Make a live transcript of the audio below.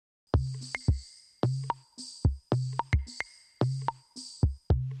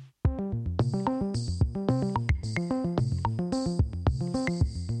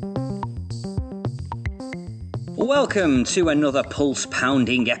Welcome to another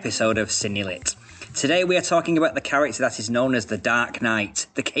pulse-pounding episode of Cinelit. Today we are talking about the character that is known as the Dark Knight,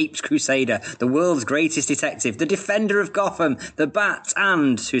 the Capes Crusader, the world's greatest detective, the defender of Gotham, the Bat,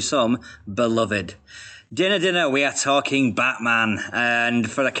 and, to some, beloved. Dinner, we are talking Batman, and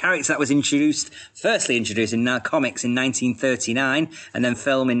for a character that was firstly introduced in comics in 1939, and then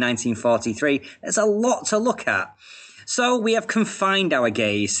film in 1943, there's a lot to look at. So we have confined our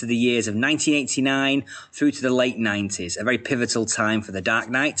gaze to the years of 1989 through to the late 90s, a very pivotal time for The Dark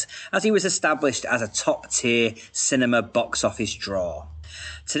Knight, as he was established as a top-tier cinema box office draw.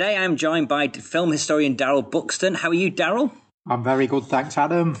 Today I'm joined by film historian Darryl Buxton. How are you, Darryl? I'm very good, thanks,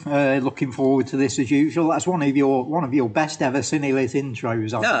 Adam. Looking forward to this as usual. That's one of your best ever Cinelit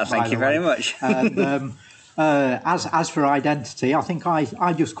intros. Thank you very much. And, as for identity, I think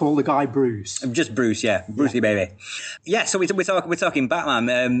I just call the guy Bruce. Just Bruce, yeah. Brucey, baby. Yeah, so we're talking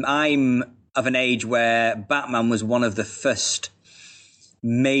Batman. I'm of an age where Batman was one of the first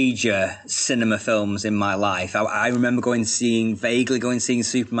major cinema films in my life. I remember vaguely going and seeing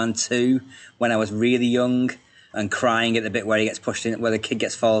Superman 2 when I was really young and crying at the bit where he gets pushed in, where the kid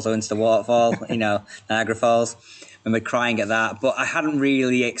falls into the waterfall, Niagara Falls. I remember crying at that, but I hadn't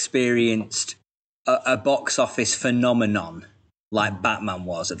really experienced a box office phenomenon like Batman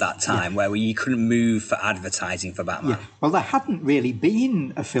was at that time, where you couldn't move for advertising for Batman. Yeah. Well, there hadn't really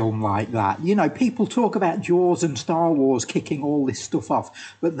been a film like that. People talk about Jaws and Star Wars kicking all this stuff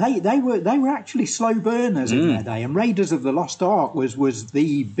off, but they were actually slow burners in their day. And Raiders of the Lost Ark was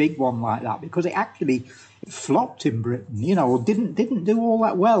the big one like that, because it actually flopped in Britain, or didn't do all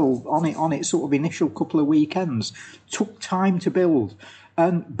that well on its sort of initial couple of weekends. Took time to build.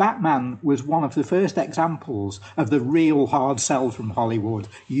 And Batman was one of the first examples of the real hard sell from Hollywood.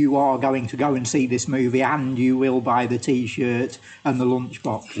 You are going to go and see this movie, and you will buy the T-shirt and the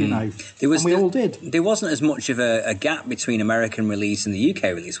lunchbox, we all did. There wasn't as much of a gap between American release and the UK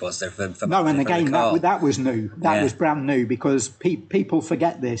release, was there? For no, and again, that was new. That was brand new, because people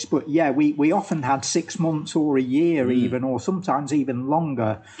forget this. But we often had 6 months or a year even, or sometimes even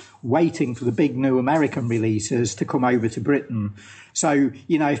longer, waiting for the big new American releases to come over to Britain. So,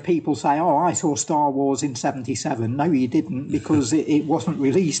 if people say, I saw Star Wars in 1977, no, you didn't, because it wasn't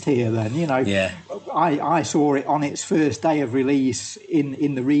released here then, I saw it on its first day of release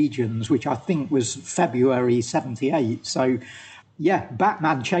in the regions, which I think was February 1978. So,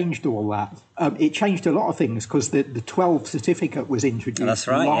 Batman changed all that. It changed a lot of things, because the 12 certificate was introduced. That's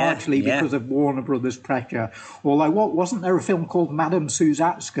right, largely because of Warner Brothers pressure. Although, wasn't there a film called Madame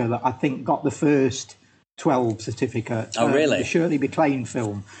Suzatska that I think got the first 12 certificate? Oh, really? The Shirley MacLaine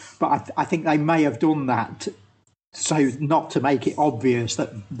film. But I think they may have done that so not to make it obvious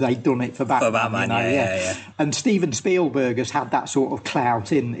that they'd done it for Batman. For Batman, yeah. And Steven Spielberg has had that sort of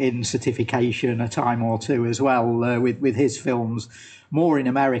clout in certification a time or two as well, with his films. More in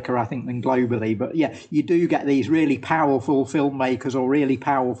America, I think, than globally. But you do get these really powerful filmmakers or really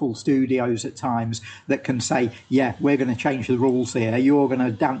powerful studios at times that can say, we're going to change the rules here. You're going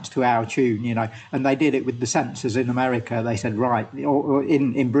to dance to our tune, And they did it with the censors in America. They said, right, or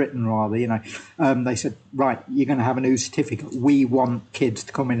in Britain rather, they said, right, you're going to have a new certificate. We want kids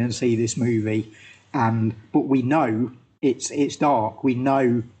to come in and see this movie, but we know it's dark. We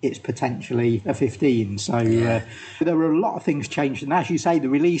know it's potentially a 15. So there were a lot of things changed, and as you say, the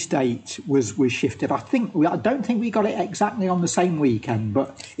release date was shifted. I don't think we got it exactly on the same weekend,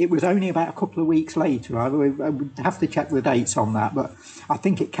 but it was only about a couple of weeks later. I would have to check the dates on that, but I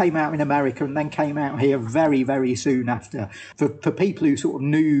think it came out in America and then came out here very, very soon after. For people who sort of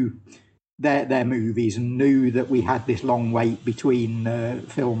knew their movies and knew that we had this long wait between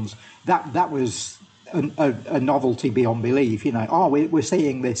films, that was a novelty beyond belief. We're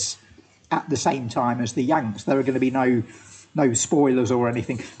seeing this at the same time as the Yanks. There are going to be no spoilers or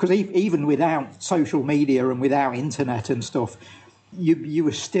anything, because even without social media and without internet and stuff, you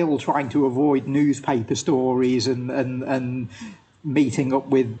were still trying to avoid newspaper stories and meeting up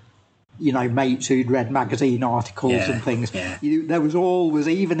with mates who'd read magazine articles and things. There was always,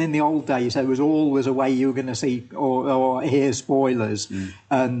 even in the old days, there was always a way you were going to see or hear spoilers.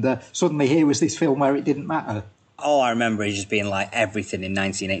 And suddenly here was this film where it didn't matter. All I remember is just being like everything in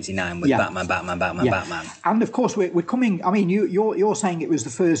 1989 with Batman. And of course, we're coming. I mean, you're saying it was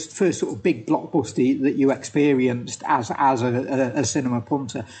the first sort of big blockbuster that you experienced as a cinema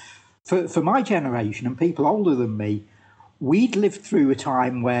punter. For my generation and people older than me, we'd lived through a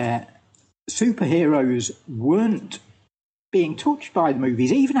time where superheroes weren't being touched by the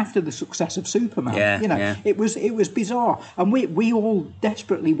movies, even after the success of Superman. It was bizarre, and we all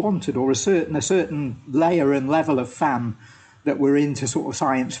desperately wanted, or a certain layer and level of fan that were into sort of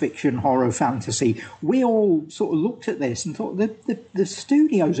science fiction, horror, fantasy, we all sort of looked at this and thought the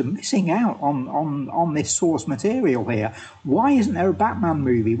studios are missing out on this source material here. Why isn't there a Batman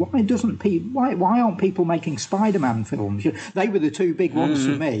movie? Why aren't people making Spider-Man films? They were the two big ones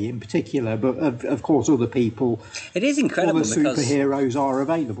for me in particular, but of course other people. It is incredible other because superheroes are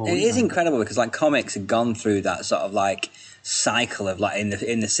available. It is incredible because like comics had gone through that sort of like cycle of like in the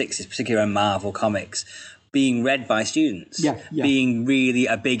 60s, particularly in Marvel comics, being read by students, being really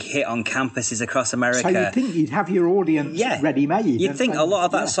a big hit on campuses across America. So you'd think you'd have your audience ready-made. You'd think a lot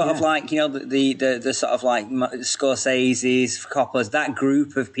of that sort of like, you know, the sort of like Scorsese's, Coppolas, that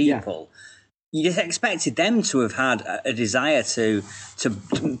group of people. You just expected them to have had a desire to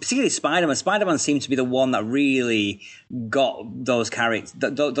particularly Spider-Man. Spider-Man seemed to be the one that really got those characters,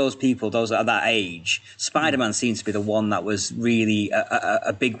 those people, those at that age. Spider-Man seems to be the one that was really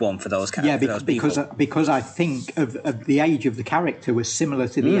a big one for those characters. Yeah, because I think of the age of the character was similar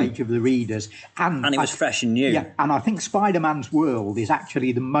to the age of the readers, and it was fresh and new. Yeah, and I think Spider-Man's world is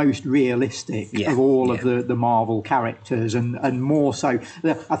actually the most realistic of all of the Marvel characters, and more so.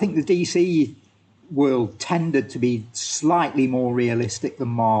 I think the DC world tended to be slightly more realistic than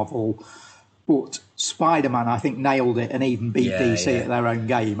Marvel, but Spider-Man, I think, nailed it and even beat DC at their own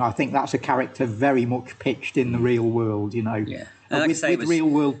game. I think that's a character very much pitched in the real world, you know. Yeah. And with real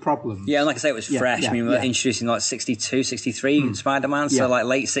world problems. Yeah, and like I say, it was fresh. I mean, we were introducing like 62, 63 Spider-Man, so like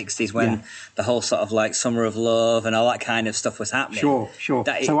late 60s when the whole sort of like Summer of Love and all that kind of stuff was happening. Sure.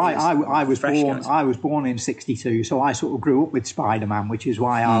 So I was born in 62, so I sort of grew up with Spider-Man, which is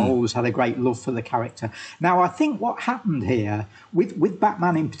why I always had a great love for the character. Now, I think what happened here, with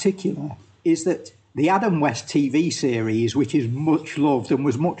Batman in particular, is that the Adam West TV series, which is much loved and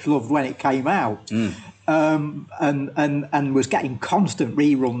was much loved when it came out, and was getting constant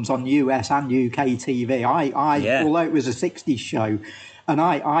reruns on US and UK TV. Although it was a 60s show, and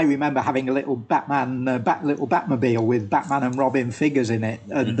I remember having a little little Batmobile with Batman and Robin figures in it,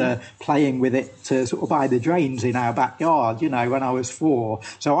 and playing with it sort of by the drains in our backyard, you know, when I was 4.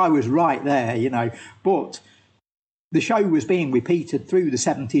 So I was right there, you know, but the show was being repeated through the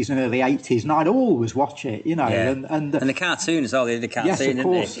 70s and early 80s, and I'd always watch it, you know. Yeah. And the cartoon as well, the cartoon,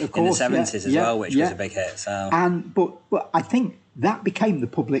 yes, of course, in the 70s as well, which was a big hit. So. But I think that became the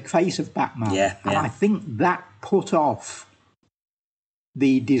public face of Batman. And I think that put off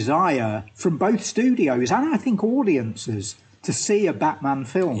the desire from both studios and I think audiences to see a Batman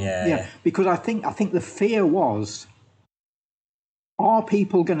film. Because I think the fear was, are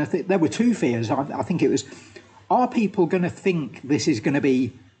people going to think... There were two fears. I think it was... Are people going to think this is going to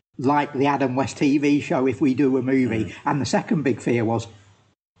be like the Adam West TV show if we do a movie? And the second big fear was,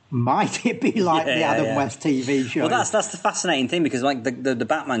 might it be like the Adam West TV show? Well, that's the fascinating thing, because like the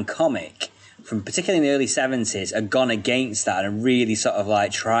Batman comic, from particularly in the early 70s, had gone against that and really sort of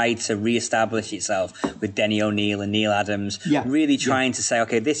like tried to re-establish itself with Denny O'Neil and Neil Adams, really trying to say,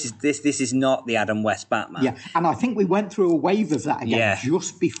 okay, this is not the Adam West Batman. Yeah, and I think we went through a wave of that again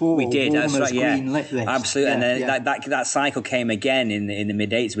just before we did. Warner's greenlit this. Absolutely, and then that cycle came again in the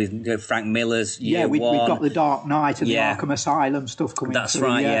mid-80s with Frank Miller's Year One. We've got the Dark Knight and the Arkham Asylum stuff coming through. That's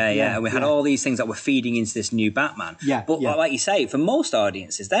right, and we had all these things that were feeding into this new Batman. But like you say, for most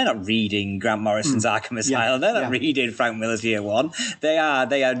audiences, they're not reading Grant Morrison's Arkham Asylum. They're not reading Frank Miller's Year One. They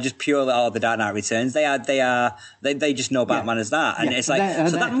are just purely the Dark Knight Returns. They just know Batman as that, and it's like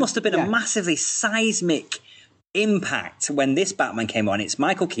that must have been a massively seismic impact when this Batman came on. It's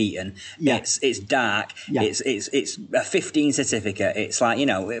Michael Keaton. It's dark. It's a 15 certificate. It's like, you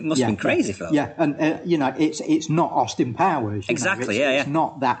know, it must have been crazy for them. And you know, it's not Austin Powers. Exactly. It's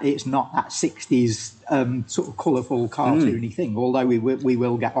not that 60s sort of colourful cartoony thing. Although we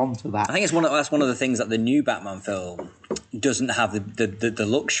will get onto that. I think that's one of the things that the new Batman film doesn't have the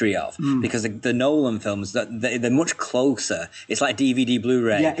luxury of, because the Nolan films, they're much closer. It's like DVD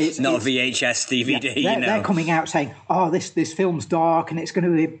Blu-ray, not VHS DVD. They're coming out saying, "Oh, this film's dark and it's going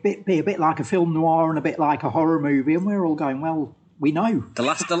to be a bit like a film noir and a bit like a horror movie," and we're all going, "Well, we know." The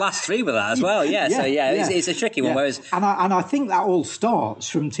last three were that as well. It's a tricky one. Whereas, and I think that all starts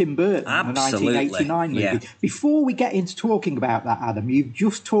from Tim Burton, the 1989 movie. Before we get into talking about that, Adam, you've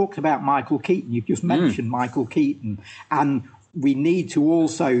just talked about Michael Keaton. You've just mentioned Michael Keaton, and we need to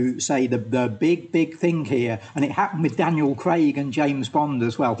also say the big thing here, and it happened with Daniel Craig and James Bond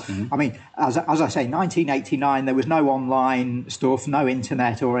as well. I mean, as I say, 1989, there was no online stuff, no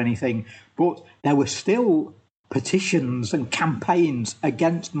internet or anything, but there were still petitions and campaigns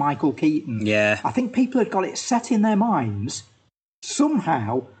against Michael Keaton. I think people had got it set in their minds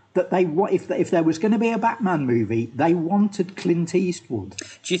somehow that if there was going to be a Batman movie, they wanted Clint Eastwood.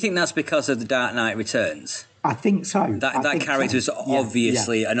 Do you think that's because of The Dark Knight Returns? I think so. That character is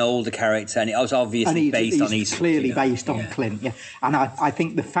obviously an older character, and it was obviously based on Eastwood. Clearly based on Clint, And I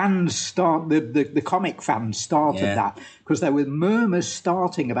think the fans the comic fans started that, because there were murmurs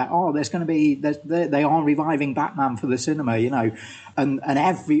starting about, there's going to be, they are reviving Batman for the cinema, and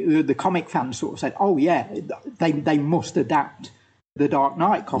the comic fans sort of said, they must adapt the Dark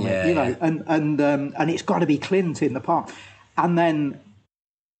Knight comic, and it's got to be Clint in the part. And then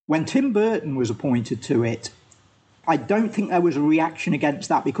when Tim Burton was appointed to it, I don't think there was a reaction against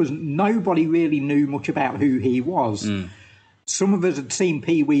that, because nobody really knew much about who he was. Some of us had seen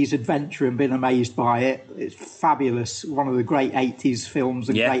Pee-wee's Adventure and been amazed by it. It's fabulous, one of the great 80s films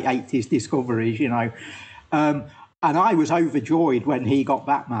and great 80s discoveries, and I was overjoyed when he got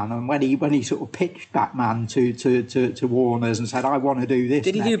Batman, and when he sort of pitched Batman to Warner's and said, "I want to do this."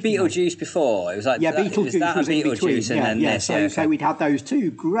 Did he do Beetlejuice before? It was like Beetlejuice was in between. And then this. So we'd had those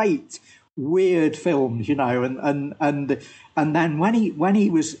two great weird films, and then when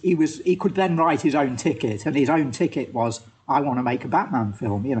he could then write his own ticket, and his own ticket was, I want to make a Batman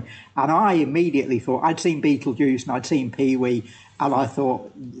film, and I immediately thought, I'd seen Beetlejuice and I'd seen Pee-wee, and I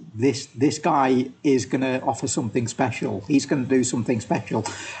thought, this guy is going to offer something special. He's going to do something special.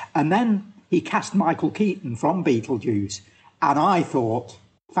 And then he cast Michael Keaton from Beetlejuice, and I thought,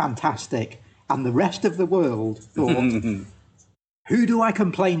 fantastic. And the rest of the world thought, who do I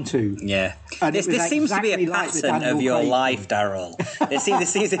complain to? Yeah. This seems to be a pattern of your life, Daryl. This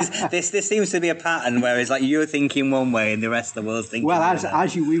seems to be a pattern where it's like you're thinking one way and the rest of the world's thinking another.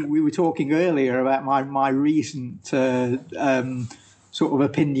 As we were talking earlier about my recent sort of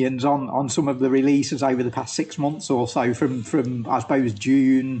opinions on some of the releases over the past 6 months or so, from I suppose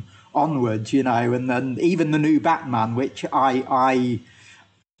June onwards, and then even the new Batman, which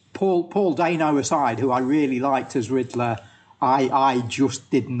Paul Dano aside, who I really liked as Riddler, I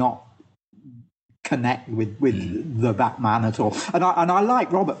just did not connect with the Batman at all, and I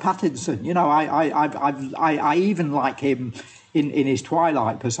like Robert Pattinson. I even like him in his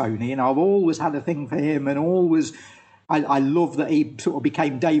Twilight persona. I've always had a thing for him, and always I love that he sort of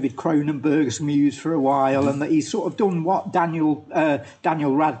became David Cronenberg's muse for a while, and that he's sort of done what Daniel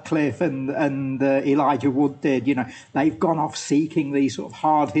Radcliffe and Elijah Wood did. They've gone off seeking these sort of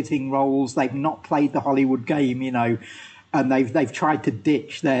hard hitting roles. They've not played the Hollywood game. And they've tried to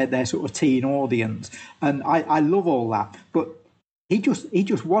ditch their sort of teen audience, and I love all that. But he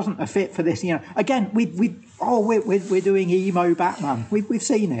just wasn't a fit for this. Again, we're doing emo Batman. We've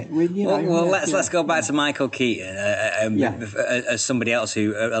seen it. Let's go back to Michael Keaton as somebody else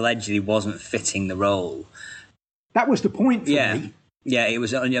who allegedly wasn't fitting the role. That was the point for me. Yeah, it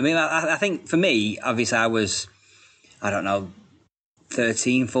was. I mean, I think for me, obviously, I was, I don't know,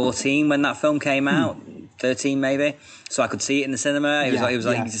 13, 14 when that film came out. 13 maybe, so I could see it in the cinema. It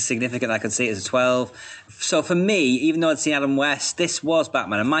was significant. I could see it as a 12. So for me, even though I'd seen Adam West, this was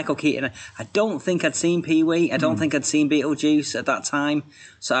Batman. And Michael Keaton, I don't think I'd seen Pee-wee. I don't think I'd seen Beetlejuice at that time.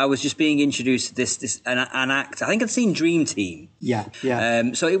 So I was just being introduced to this an act. I think I'd seen Dream Team.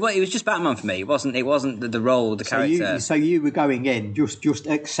 So it was just Batman for me. It wasn't the role, the character. So you were going in just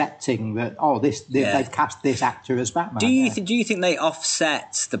accepting that they've cast this actor as Batman. Do you think they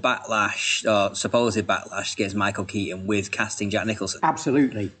offset the backlash or supposed backlash against Michael Keaton with casting Jack Nicholson?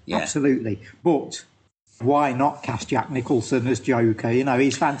 Absolutely. But why not cast Jack Nicholson as Joker?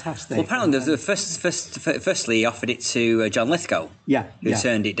 He's fantastic. Well, apparently, firstly, he offered it to John Lithgow, who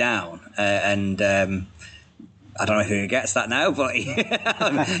turned it down. And I don't know who gets that now, but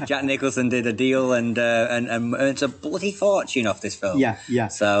Jack Nicholson did a deal and earned a bloody fortune off this film. Yeah.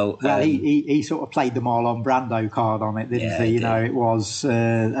 So, he sort of played them all on Brando card on it, didn't he? It was,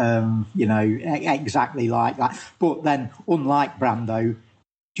 exactly like that. But then, unlike Brando,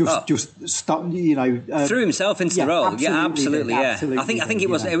 just stop, threw himself into the role. Absolutely. I think it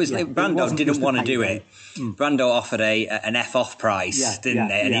was Brando didn't want to do it. Brando offered an F-off price, didn't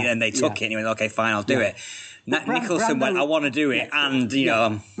they? And they took it and he went, okay, fine, I'll do it. Nicholson went, I want to do it, and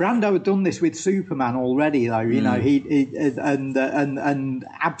Brando had done this with Superman already, though. He and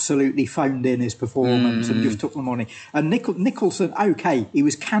absolutely phoned in his performance and just took the money. And Nicholson, he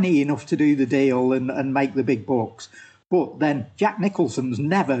was canny enough to do the deal and make the big bucks. But then Jack Nicholson's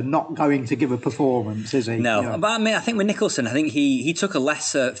never not going to give a performance, is he? No, but I think with Nicholson, I think he took a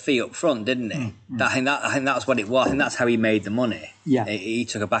lesser fee up front, didn't he? I think that's what it was. I think that's how he made the money. Yeah, he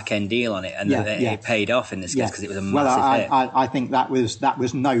took a back end deal on it, and it paid off in this case because it was a massive hit. I think that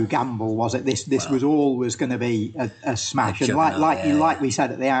was no gamble, was it? This was always going to be a smash, and like we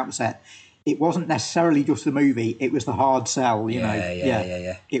said at the outset, it wasn't necessarily just the movie, it was the hard sell, you know.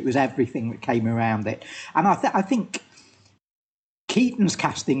 Yeah. It was everything that came around it. And I think Keaton's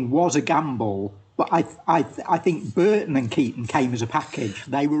casting was a gamble, but I think Burton and Keaton came as a package.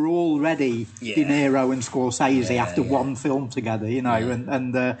 They were already De Niro and Scorsese after one film together, you know,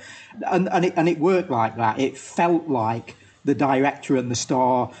 and it worked like that. It felt like the director and the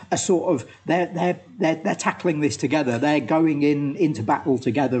star are sort of they're tackling this together. They're going into battle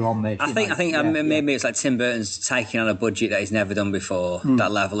together on this. I think maybe it's like Tim Burton's taking on a budget that he's never done before.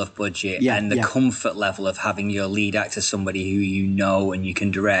 That level of budget and the comfort level of having your lead actor somebody who you know and you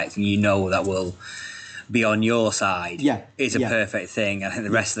can direct and you know that will be on your side is a perfect thing. I think the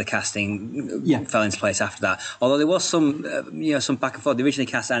rest of the casting fell into place after that. Although there was some back and forth. They originally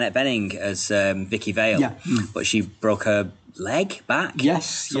cast Annette Bening as Vicky Vale, but she broke her back,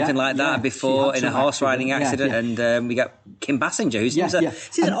 something like that before in a horse riding accident, and we got Kim Basinger,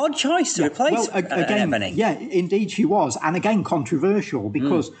 who's an odd choice to replace Annette Bening. Yeah, indeed she was, and again controversial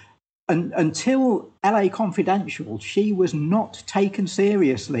because. Until LA Confidential, she was not taken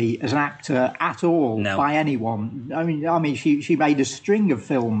seriously as an actor at all by anyone. I mean, she made a string of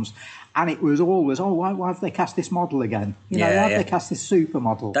films, and it was always, why have they cast this model again? Why have they cast this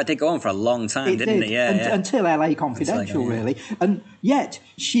supermodel? That did go on for a long time, didn't it? Until LA Confidential, really. And yet,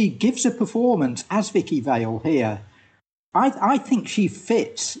 she gives a performance as Vicky Vale here. I think she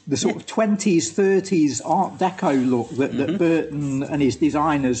fits the sort of 20s, 30s Art Deco look that Burton and his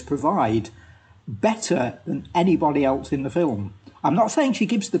designers provide better than anybody else in the film. I'm not saying she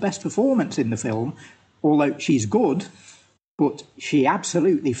gives the best performance in the film, although she's good, but she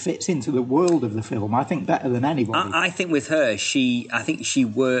absolutely fits into the world of the film, I think, better than anybody. I think with her, I think she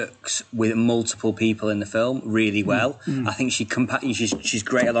works with multiple people in the film really well. I think she's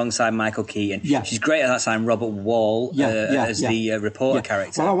great alongside Michael Keaton. She's great alongside Robert Wall as the reporter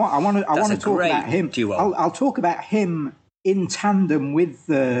character. Well, I want to talk about him. Duo. I'll talk about him in tandem with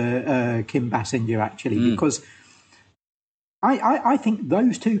Kim Basinger, actually, because I think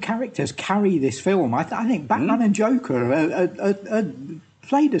those two characters carry this film. I think Batman and Joker are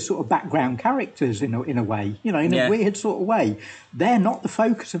played as sort of background characters in a way, in a weird sort of way. They're not the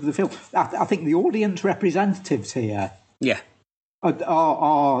focus of the film. I think the audience representatives here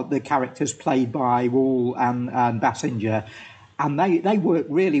are the characters played by Wall and Basinger, and they work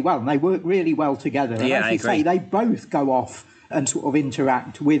really well, and they work really well together. And as you say, they both go off and sort of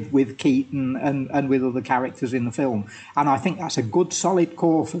interact with Keaton and with other characters in the film. And I think that's a good, solid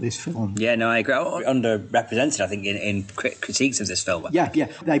core for this film. Yeah, no, I agree. Underrepresented, I think, in critiques of this film. Yeah.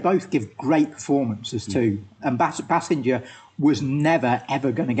 They both give great performances too. And Basinger was never,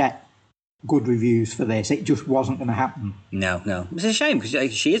 ever going to get good reviews for this. It just wasn't going to happen. No. It's a shame,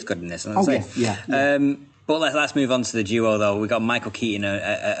 because she is good in this. Yeah. But let's move on to the duo, though. We've got Michael Keaton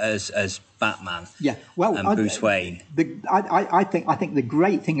as Batman, and Bruce Wayne. I think the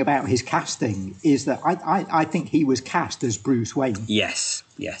great thing about his casting is that I think he was cast as Bruce Wayne. Yes.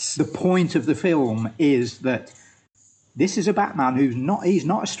 The point of the film is that this is a Batman he's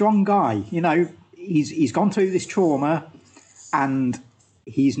not a strong guy. He's gone through this trauma, and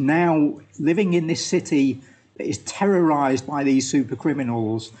he's now living in this city that is terrorised by these super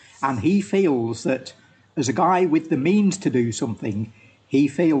criminals, and he feels that, as a guy with the means to do something, he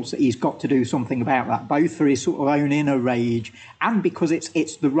feels that he's got to do something about that, both for his sort of own inner rage and because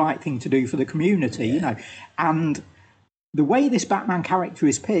it's the right thing to do for the community, And the way this Batman character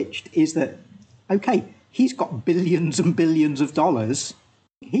is pitched is that, okay, he's got billions and billions of dollars.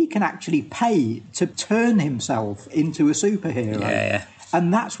 He can actually pay to turn himself into a superhero. Yeah.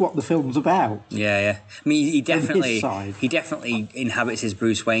 And that's what the film's about. Yeah. I mean, he definitely inhabits his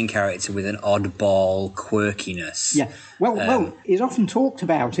Bruce Wayne character with an oddball quirkiness. Yeah. Well, it's often talked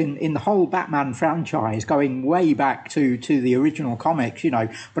about in the whole Batman franchise, going way back to the original comics,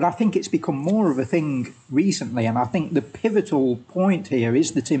 But I think it's become more of a thing recently, and I think the pivotal point here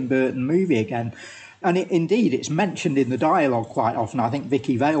is the Tim Burton movie again. And indeed, it's mentioned in the dialogue quite often. I think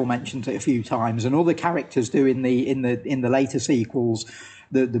Vicky Vale mentions it a few times, and other characters do in the later sequels,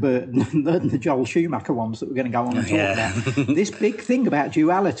 the Burton, the Joel Schumacher ones that we're going to go on and talk about. This big thing about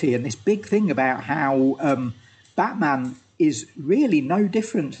duality, and this big thing about how Batman is really no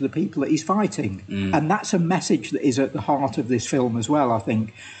different to the people that he's fighting, and that's a message that is at the heart of this film as well, I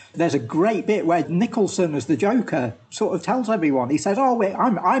think. There's a great bit where Nicholson, as the Joker, sort of tells everyone, he says,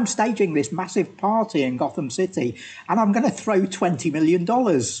 I'm staging this massive party in Gotham City, and I'm going to throw $20 million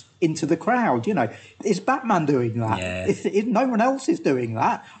into the crowd. It's Batman doing that. Yeah. No one else is doing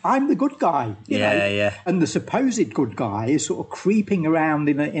that. I'm the good guy. You know? And the supposed good guy is sort of creeping around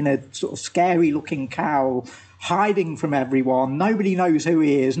in a sort of scary-looking cowl, hiding from everyone. Nobody knows who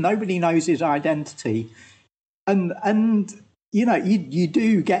he is. Nobody knows his identity. And you know, you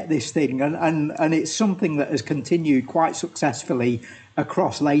do get this thing, and it's something that has continued quite successfully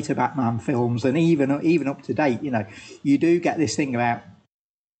across later Batman films, and even up to date. You know, you do get this thing about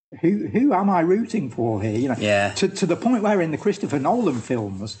who am I rooting for here? You know, to the point where in the Christopher Nolan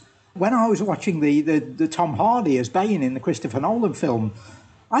films, when I was watching the Tom Hardy as Bane in the Christopher Nolan film,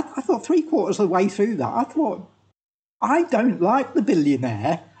 I thought 3/4 of the way through that, I thought, I don't like the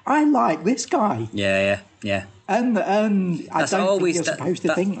billionaire. I like this guy. Yeah. And I don't always think you're supposed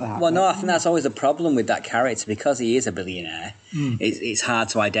to think that. Well, no, I think that's always a problem with that character, because he is a billionaire. It's hard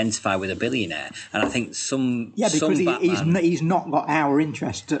to identify with a billionaire, and I think because he's not got our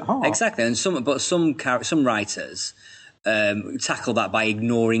interests at heart. Exactly, and some writers tackle that by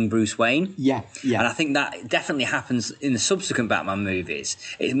ignoring Bruce Wayne. Yeah. And I think that definitely happens in the subsequent Batman movies.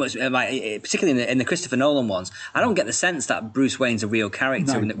 It's much, particularly in the Christopher Nolan ones. I don't get the sense that Bruce Wayne's a real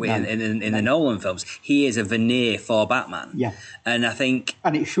character in the Nolan films. He is a veneer for Batman. Yeah. And I think...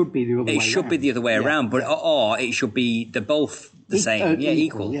 And it should be the other way around. It should be the other way around, but or it should be they're both the same.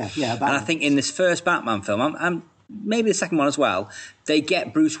 Equal. Yeah. And I think in this first Batman film, I'm maybe the second one as well, they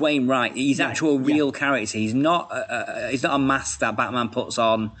get Bruce Wayne right. He's actual real character. He's not a mask that Batman puts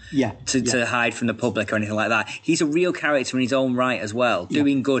on to hide from the public or anything like that. He's a real character in his own right as well,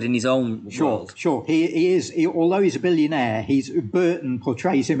 doing good in his own world. Sure. He is, although he's a billionaire, Burton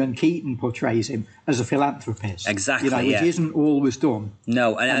portrays him and Keaton portrays him as a philanthropist. Exactly, which isn't always done.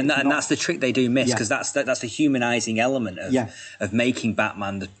 No, and that's the trick they do miss, because that's the humanising element of making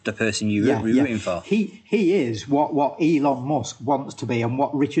Batman the person you're rooting for. He is what Elon Musk wants to be and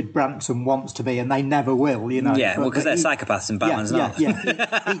what Richard Branson wants to be, and they never will, you know. Yeah, because they're psychopaths and Batman's not. He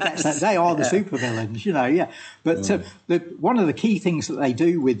gets that. They are the supervillains, you know, But one of the key things that they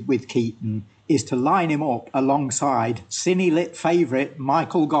do with Keaton is to line him up alongside Cine-Lit favourite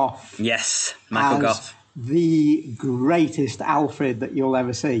Michael Gough. Yes, Michael Gough. The greatest Alfred that you'll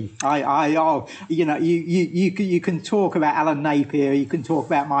ever see. You can talk about Alan Napier, you can talk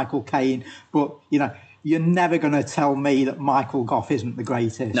about Michael Caine, but, you know, you're never going to tell me that Michael Gough isn't the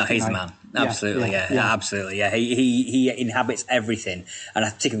greatest. No, he's the man. Absolutely, absolutely, He inhabits everything, and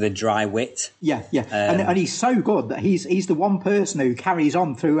particularly the dry wit. And he's so good that he's the one person who carries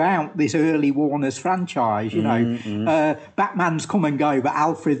on throughout this early Warner's franchise. You know, Batman's come and go, but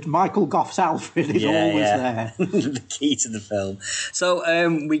Michael Gough's Alfred is always there. The key to the film. So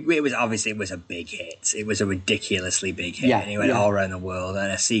it was a big hit. It was a ridiculously big hit. And it went all around the world,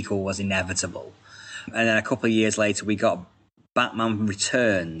 and a sequel was inevitable. And then a couple of years later, we got Batman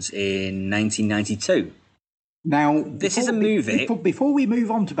Returns in 1992. Now, this is a movie. Before we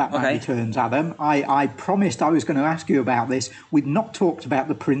move on to Batman Returns, Adam, I promised I was going to ask you about this. We've not talked about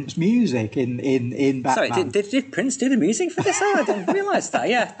the Prince music in Batman. Sorry, did Prince do the music for this? I didn't realise that.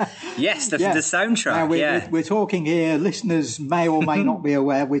 Yeah, yes, the soundtrack. Now we're talking here. Listeners may or may not be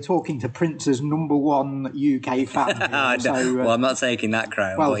aware. We're talking to Prince's #1 UK fan. Well, I'm not taking that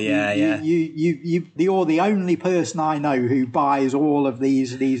crown. Well, but you're the only person I know who buys all of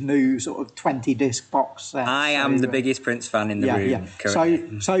these new sort of 20-disc box sets. I am the biggest Prince fan in the room. Yeah.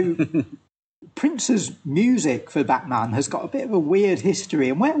 So Prince's music for Batman has got a bit of a weird history.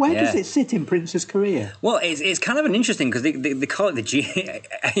 And where does it sit in Prince's career? Well, it's kind of an interesting, because they call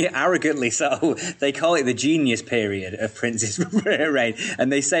it arrogantly so, they call it the genius period of Prince's reign. And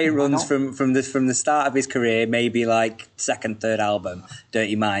they say it runs from the start of his career, maybe like second, third album,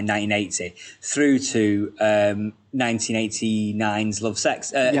 Dirty Mind, 1980, through to 1989's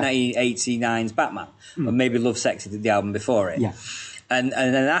 1989's Batman, or maybe Love Sexy, the album before it. Yeah. And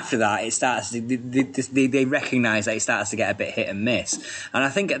then after that, it starts. They recognise that it starts to get a bit hit and miss. And I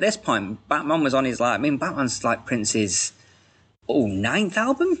think at this point, Batman was on his Batman's like Prince's ninth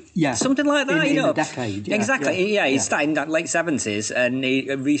album, something like that. In a decade, exactly. He started in the late 70s, and he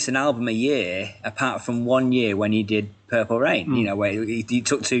released an album a year, apart from 1 year when he did Purple Rain. You know, where he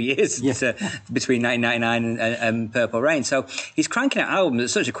took 2 years between 1999 and Purple Rain. So he's cranking out albums at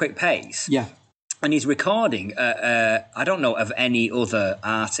such a quick pace. Yeah. And he's recording, I don't know of any other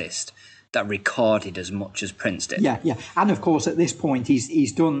artist that recorded as much as Prince did. Yeah. And of course, at this point,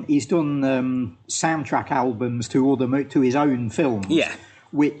 he's done soundtrack albums to his own films. Yeah.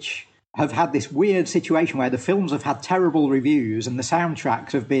 Which have had this weird situation where the films have had terrible reviews and the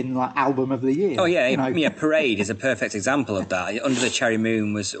soundtracks have been like album of the year. Oh yeah, Parade is a perfect example of that. Under the Cherry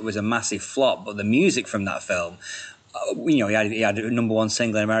Moon was a massive flop, but the music from that film he had a number one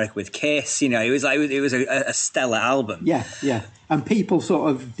single in America with Kiss. It was a stellar album. Yeah, yeah. And people sort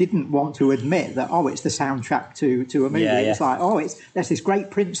of didn't want to admit that, it's the soundtrack to a movie. Yeah, it's like, there's this great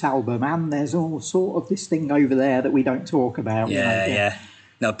Prince album and there's all sort of this thing over there that we don't talk about. Yeah.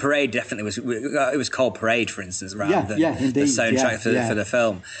 No, Parade definitely was. It was called Parade, for instance, rather than the soundtrack for the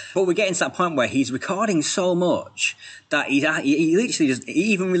film. But we're getting to that point where he's recording so much that he literally just,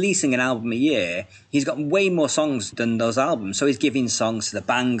 even releasing an album a year, he's got way more songs than those albums. So he's giving songs to the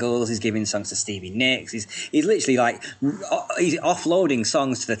Bangles, he's giving songs to Stevie Nicks. He's literally he's offloading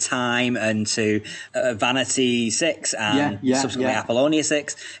songs to the Time and to Vanity 6 and subsequently Apollonia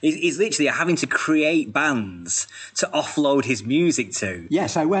 6. He's literally having to create bands to offload his music to. Yeah,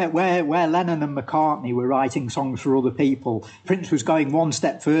 so where Lennon and McCartney were writing songs for other people, Prince was going one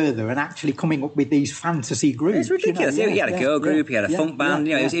step further and actually coming up with these fantasy groups. It's ridiculous. He had a girl group, he had a funk band.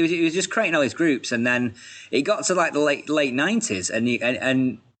 He was just creating all these groups, and then it got to the late 90s,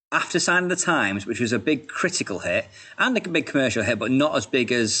 and after signing the Times, which was a big critical hit and a big commercial hit, but not as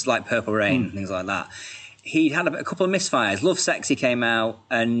big as Purple Rain and things like that. He'd had a couple of misfires. Love Sexy came out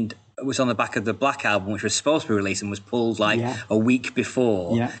and was on the back of the Black Album, which was supposed to be released and was pulled a week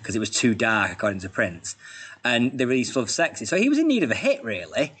before because it was too dark, according to Prince. And they released Love Sexy. So he was in need of a hit,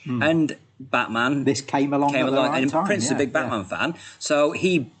 really. And Batman... This came along at the right time. Prince is a big Batman fan. So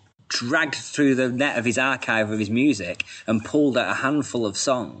he dragged through the net of his archive of his music and pulled out a handful of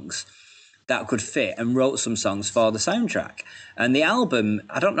songs that could fit and wrote some songs for the soundtrack. And the album,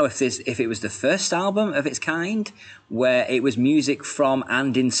 I don't know if it was the first album of its kind where it was music from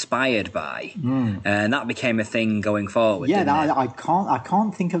and inspired by, and that became a thing going forward. Yeah, I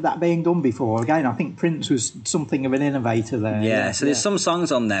can't think of that being done before. Again, I think Prince was something of an innovator there. Yeah, so there's some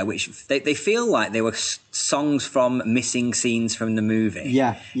songs on there which they feel like they were songs from missing scenes from the movie.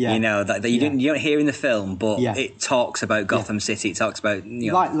 Yeah. That you don't hear in the film, but it talks about Gotham City. It talks about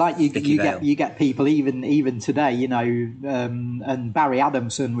you get people even today, and Barry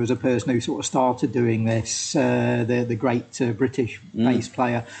Adamson was a person who sort of started doing this, the great British bass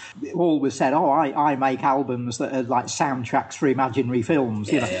player. Always said, I make albums that are like soundtracks for imaginary films.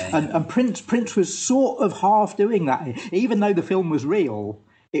 And Prince was sort of half doing that, even though the film was real.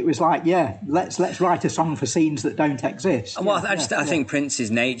 It was like, let's write a song for scenes that don't exist. Well, I think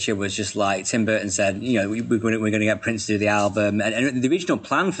Prince's nature was just like Tim Burton said, we're going to get Prince to do the album. And the original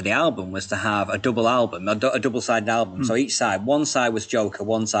plan for the album was to have a double album, a double-sided album. So each side, one side was Joker,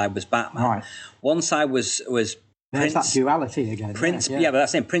 one side was Batman. Right. One side was Prince. There's that duality again. Prince, but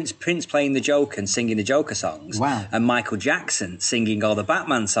that's it. Prince playing the Joker and singing the Joker songs. Wow. And Michael Jackson singing all the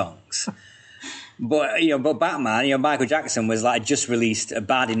Batman songs. But Batman, Michael Jackson was just released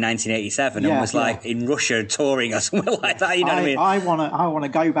Bad in 1987 and was in Russia touring or something like that. You know what I mean? I want to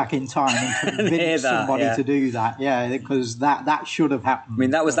go back in time and convince somebody to do that. Yeah, because that should have happened. I mean,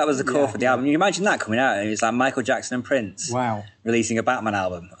 that was the core for the album. You imagine that coming out, and it's like Michael Jackson and Prince. Wow. Releasing a Batman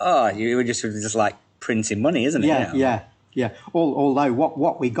album. Oh, you were just like printing money, isn't it? Yeah. Although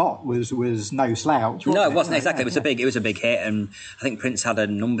what we got was no slouch. No, it wasn't exactly. It was a big hit, and I think Prince had a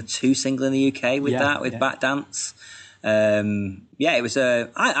number 2 single in the UK with Bat Dance. It was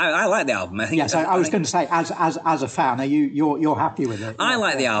I like the album. I think. So I was going to say, as a fan, you're happy with it? I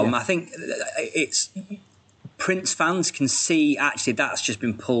like the album. I think it's. Prince fans can see actually that's just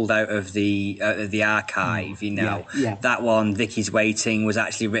been pulled out of the archive. That one, Vicky's Waiting, was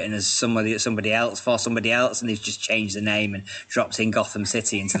actually written as somebody else for somebody else, and they've just changed the name and dropped in Gotham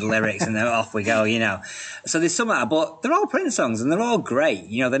City into the lyrics, and then off we go. So there's some of that, but they're all Prince songs and they're all great.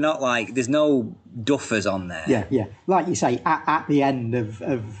 They're not like there's no duffers on there. Yeah. Like you say, at the end of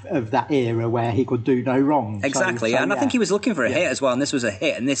that era where he could do no wrong. Exactly, I think he was looking for a hit as well, and this was a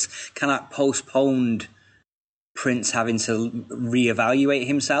hit, and this kind of postponed Prince having to reevaluate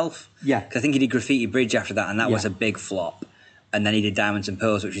himself. Yeah. Because I think he did Graffiti Bridge after that, and that was a big flop. And then he did Diamonds and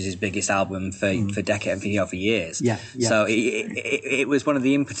Pearls, which is his biggest album for decades, for years. Yeah. So it was one of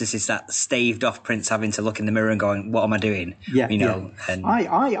the impetuses that staved off Prince having to look in the mirror and going, "What am I doing?" And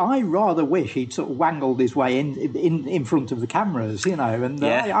I rather wish he'd sort of wangled his way in front of the cameras, and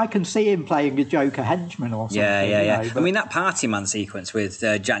I can see him playing a Joker henchman or something. Yeah. I mean, that Party Man sequence with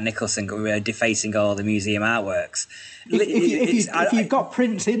Jack Nicholson defacing all the museum artworks. If you've got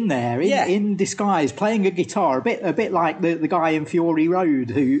Prince in there in disguise playing a guitar, a bit like the guy in Fury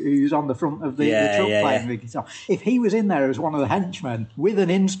Road who's on the front of the truck playing the guitar. If he was in there as one of the henchmen with an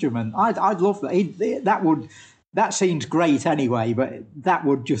instrument, I'd love that. That would that scene's great anyway, but that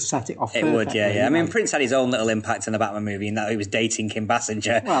would just set it off. It would, yeah. I mean, Prince had his own little impact in the Batman movie in that he was dating Kim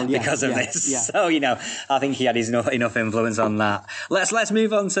Basinger because of this. Yeah. So, I think he had enough influence on that. Let's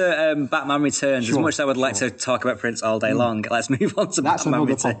move on to Batman Returns. Sure, as much as I would like to talk about Prince all day long, let's move on to Batman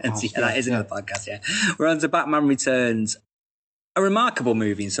Returns. Podcast, that is another podcast, yeah. We're on to Batman Returns. A remarkable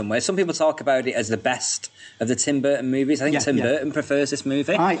movie in some ways. Some people talk about it as the best of the Tim Burton movies. I think Tim Burton prefers this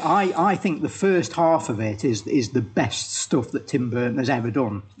movie. I think the first half of it is the best stuff that Tim Burton has ever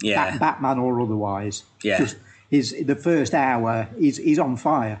done. Yeah. Batman or otherwise. Yeah. The first hour is on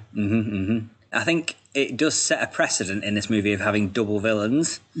fire. I think it does set a precedent in this movie of having double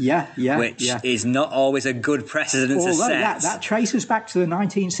villains. Which is not always a good precedent to set. That traces back to the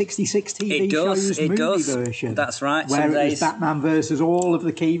 1966 TV show's movie version. That's right. Where it was Batman versus all of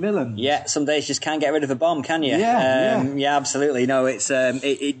the key villains. Yeah, some days you just can't get rid of a bomb, can you? Yeah, absolutely. No,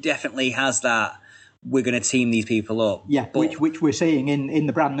 it definitely has that. We're going to team these people up. Yeah, which we're seeing in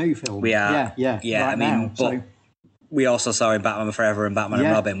the brand new film. We are. Yeah. Right now. We also saw in Batman Forever and Batman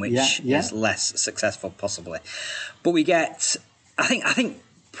and Robin, which is less successful, possibly. But we get, I think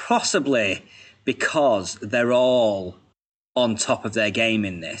possibly because they're all on top of their game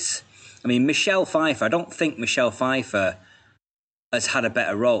in this. I mean, Michelle Pfeiffer, I don't think Michelle Pfeiffer has had a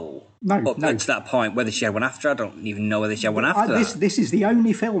better role up to that point. Whether she had one after, I don't even know whether she had one after that. This is the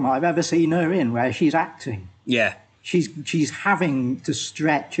only film I've ever seen her in where she's acting. Yeah. She's having to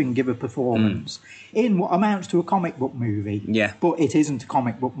stretch and give a performance in what amounts to a comic book movie. Yeah. But it isn't a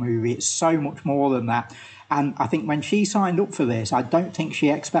comic book movie. It's so much more than that. And I think when she signed up for this, I don't think she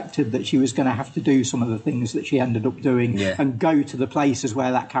expected that she was going to have to do some of the things that she ended up doing and go to the places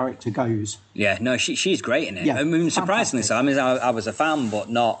where that character goes. Yeah, no, she's great in it. Yeah, I mean, surprisingly so. I mean, I was a fan,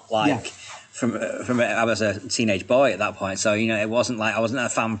 but not like... I was a teenage boy at that point, so it wasn't like I wasn't a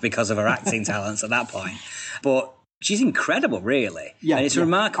fan because of her acting talents at that point. But she's incredible, really. Yeah, and it's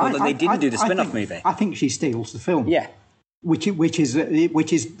remarkable that they didn't do the spin-off movie. I think she steals the film. Yeah, which is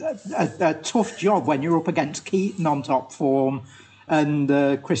a tough job when you're up against Keaton on top form and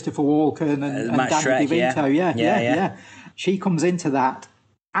Christopher Walken and Danny DeVito. Yeah. She comes into that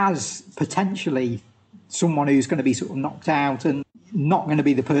as potentially someone who's going to be sort of knocked out and not going to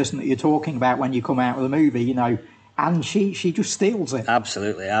be the person that you're talking about when you come out of the movie, and she just steals it.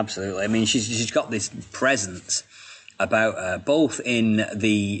 Absolutely. I mean, she's got this presence about her, both in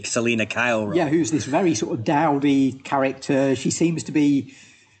the Selina Kyle role. Yeah, who's this very sort of dowdy character. She seems to be,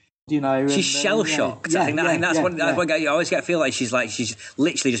 she's shell-shocked. I think that's what I always feel like she's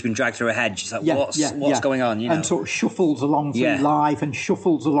literally just been dragged through her head. She's like, what's going on? And sort of shuffles along through life and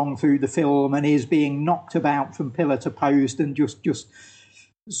shuffles along through the film and is being knocked about from pillar to post and just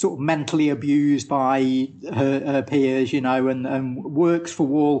sort of mentally abused by her peers, and works for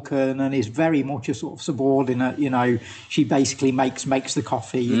Walken and is very much a sort of subordinate. She basically makes the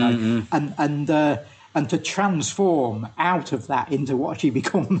coffee, and to transform out of that into what she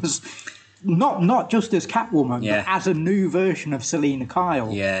becomes, not just as Catwoman, but as a new version of Selina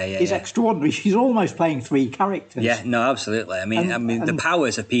Kyle, is extraordinary. She's almost playing three characters. Yeah, no, absolutely. I mean, the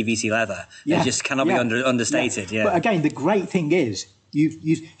powers of PVC leather just cannot be understated. Yeah. But again, the great thing is,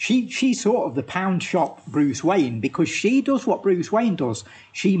 she's sort of the pound shop Bruce Wayne, because she does what Bruce Wayne does.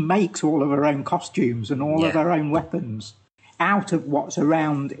 She makes all of her own costumes and all of her own weapons out of what's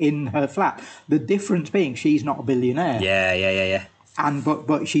around in her flat. The difference being she's not a billionaire. Yeah. And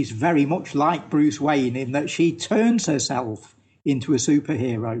but she's very much like Bruce Wayne in that she turns herself into a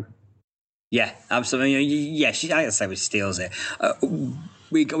superhero. Yeah, absolutely. Yeah, I'd say she steals it.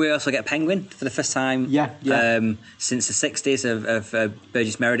 We also get Penguin for the first time since the 60s of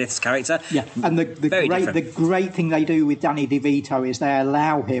Burgess Meredith's character. Yeah, and the great thing they do with Danny DeVito is they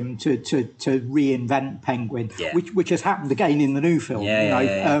allow him to reinvent Penguin, which has happened again in the new film.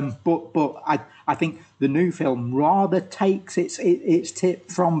 But I think the new film rather takes its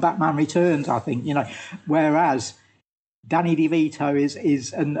tip from Batman Returns, I think, whereas Danny DeVito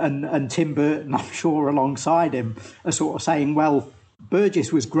is and Tim Burton, I'm sure, alongside him, are sort of saying, well,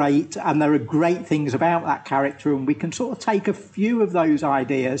 Burgess was great, and there are great things about that character, and we can sort of take a few of those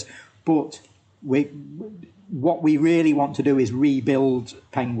ideas, but what we really want to do is rebuild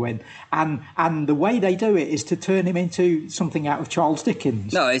Penguin, and the way they do it is to turn him into something out of Charles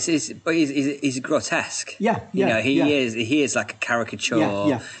Dickens. No, but he's grotesque. Yeah, he is like a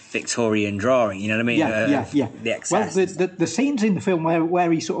caricature Victorian drawing. You know what I mean? The excess. Well, the scenes in the film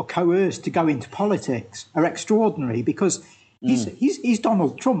where he's sort of coerced to go into politics are extraordinary because he's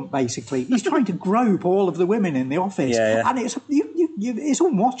Donald Trump, basically. He's trying to grope all of the women in the office, and it's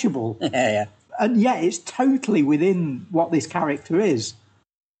unwatchable. Yeah. And yet it's totally within what this character is.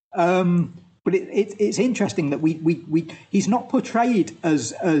 But it's interesting that he's not portrayed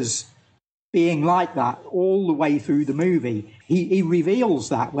as being like that all the way through the movie. He reveals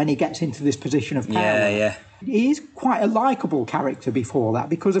that when he gets into this position of power. Yeah. He is quite a likeable character before that,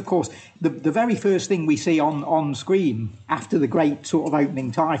 because, of course, the very first thing we see on screen after the great sort of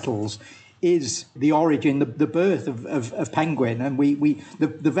opening titles is the origin, the birth of Penguin, and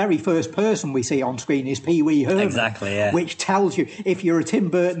the very first person we see on screen is Pee Wee Herman. Exactly, yeah. Which tells you, if you're a Tim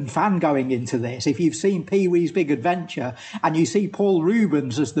Burton fan going into this, if you've seen Pee Wee's Big Adventure and you see Paul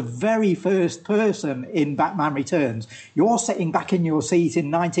Rubens as the very first person in Batman Returns, you're sitting back in your seat in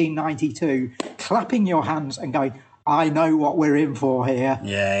 1992, clapping your hands and going, I know what we're in for here.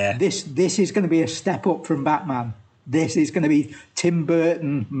 Yeah. This is going to be a step up from Batman. This is going to be Tim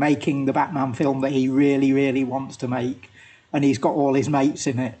Burton making the Batman film that he really, really wants to make, and he's got all his mates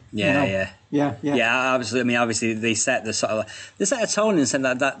in it. Yeah. Absolutely. I mean, obviously they set the tone and said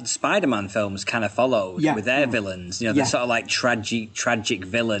that Spider-Man films kind of followed with their villains. The sort of like tragic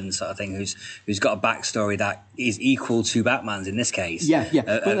villain sort of thing who's got a backstory that is equal to Batman's in this case. But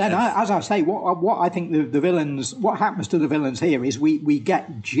then, as I say, what I think the villains, what happens to the villains here is we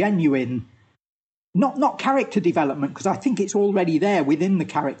get genuine. Not character development, because I think it's already there within the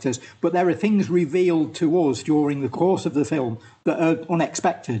characters, but there are things revealed to us during the course of the film that are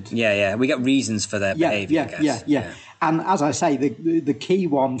unexpected. Yeah. We get reasons for their behaviour, I guess. Yeah. And as I say, the key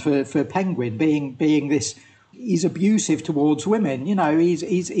one for Penguin being this, he's abusive towards women.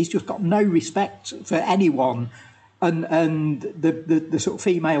 He's just got no respect for anyone. And the sort of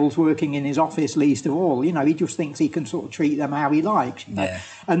females working in his office least of all, he just thinks he can sort of treat them how he likes. Yeah.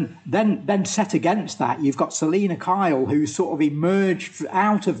 And then set against that, you've got Selina Kyle, who's sort of emerged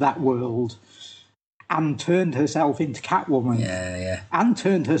out of that world and turned herself into Catwoman. Yeah. And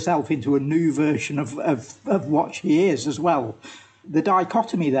turned herself into a new version of what she is as well. The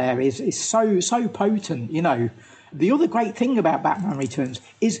dichotomy there is so potent, The other great thing about Batman Returns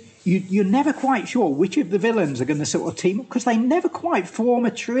is you're never quite sure which of the villains are going to sort of team up, because they never quite form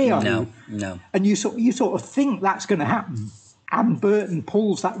a trio. No. And you sort of think that's going to happen. And Burton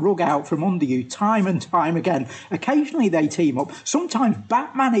pulls that rug out from under you time and time again. Occasionally they team up. Sometimes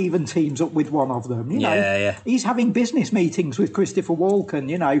Batman even teams up with one of them. He's having business meetings with Christopher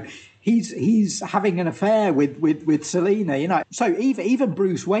Walken. He's having an affair with Selina. So even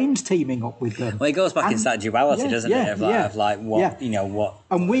Bruce Wayne's teaming up with them. Well, it goes back into that duality, doesn't it? Of what.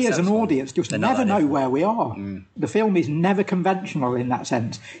 And we as an audience just never know where we are. The film is never conventional in that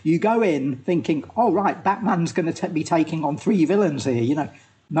sense. You go in thinking, oh, right, Batman's going to be taking on three villains here.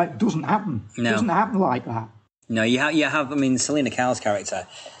 No, it doesn't happen. No. It doesn't happen like that. No, you have. I mean, Selina Kyle's character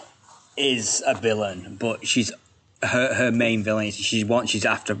is a villain, but she's her main villain is she's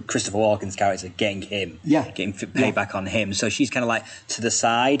after Christopher Walken's character, getting payback on him. So she's kind of like to the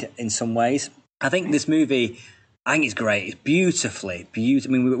side in some ways. I think this movie, I think it's great. It's beautifully. I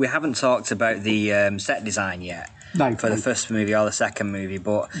mean, we haven't talked about the set design yet. No, for the first movie or the second movie,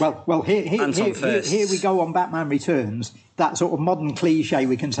 but well, here we go on Batman Returns. That sort of modern cliche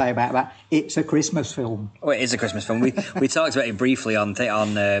we can say about that. It's a Christmas film. Oh, it is a Christmas film. We talked about it briefly on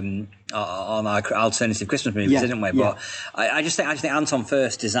our alternative Christmas movies, didn't we? But I just think Anton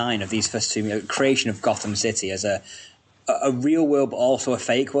Furst's design of these first two, creation of Gotham City as a real world, but also a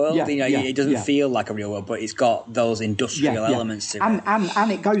fake world. It doesn't feel like a real world, but it's got those industrial elements to it.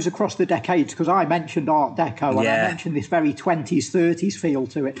 And it goes across the decades, because I mentioned Art Deco, and I mentioned this very 20s, 30s feel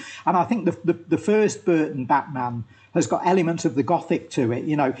to it. And I think the first Burton Batman has got elements of the Gothic to it.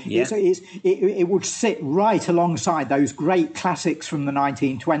 It would sit right alongside those great classics from the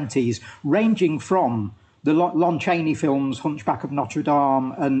 1920s, ranging from the Lon Chaney films, Hunchback of Notre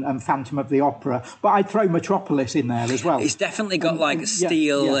Dame and Phantom of the Opera. But I'd throw Metropolis in there as well. It's definitely got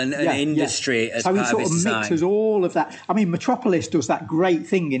steel and industry as part of its design. So he sort of mixes all of that. I mean, Metropolis does that great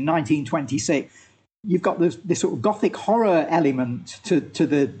thing in 1926. You've got this sort of Gothic horror element to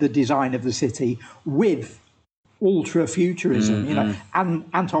the design of the city with ultra-futurism, and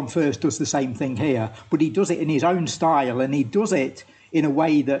Anton Furst does the same thing here, but he does it in his own style, and he does it in a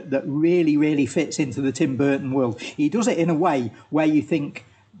way that really, really fits into the Tim Burton world. He does it in a way where you think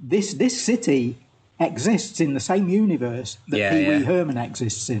this city exists in the same universe that Pee Wee Herman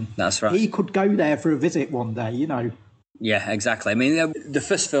exists in. That's right. He could go there for a visit one day, Yeah, exactly. I mean, the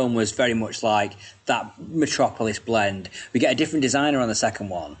first film was very much like that Metropolis blend. We get a different designer on the second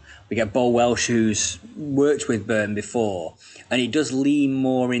one. We get Bo Welsh, who's worked with Burton before, and he does lean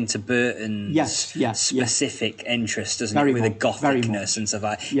more into Burton's specific interest, doesn't it, with the gothicness and stuff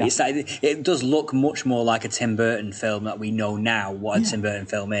like that. Yeah. It does look much more like a Tim Burton film that we know now what a Tim Burton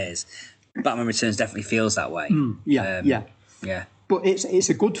film is. Batman Returns definitely feels that way. Yeah. But it's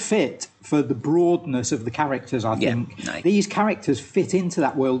a good fit for the broadness of the characters, I think. Nice. These characters fit into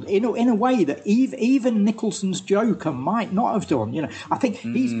that world in a way that even Nicholson's Joker might not have done. You know, I think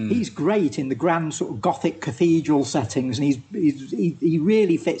he's great in the grand sort of Gothic cathedral settings, and he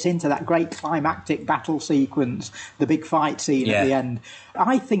really fits into that great climactic battle sequence, the big fight scene at the end.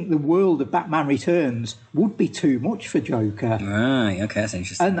 I think the world of Batman Returns would be too much for Joker. Right, okay, that's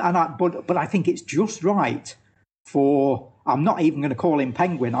interesting. But I think it's just right for... I'm not even going to call him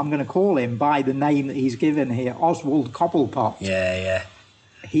Penguin. I'm going to call him by the name that he's given here, Oswald Cobblepot. Yeah.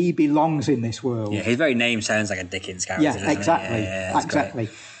 He belongs in this world. Yeah, his very name sounds like a Dickens character. Yeah, exactly. Exactly.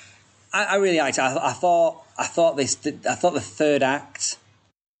 I really liked it. I thought the third act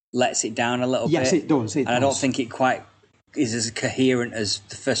lets it down a little bit. Yes, it does. I don't think it quite is as coherent as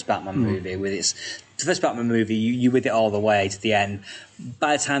the first Batman movie. The first Batman movie, you with it all the way to the end.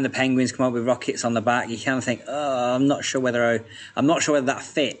 By the time the Penguins come up with rockets on the back, you kind of think, "Oh, I'm not sure whether that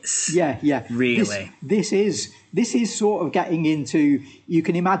fits." Yeah. Really, this is sort of getting into. You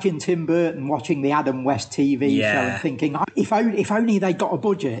can imagine Tim Burton watching the Adam West TV show and thinking, "If only they got a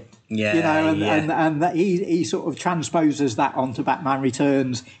budget." Yeah, you know, and that he sort of transposes that onto Batman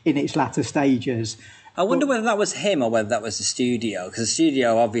Returns in its latter stages. I wonder whether that was him or whether that was the studio, because the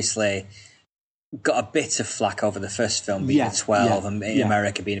studio obviously got a bit of flack over the first film being a 12 and in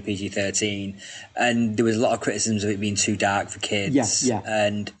America being a PG-13, and there was a lot of criticisms of it being too dark for kids.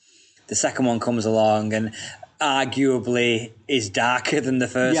 And the second one comes along and arguably is darker than the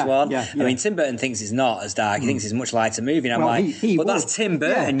first one. I mean, Tim Burton thinks it's not as dark. He thinks it's a much lighter movie. And I'm but that's Tim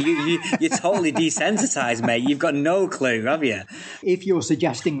Burton. You're totally desensitized, mate. You've got no clue, have you? If you're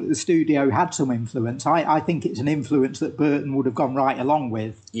suggesting that the studio had some influence, I think it's an influence that Burton would have gone right along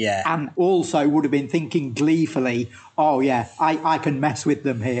with. Yeah. And also would have been thinking gleefully, I can mess with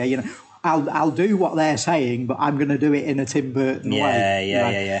them here, you know. I'll do what they're saying, but I'm going to do it in a Tim Burton way.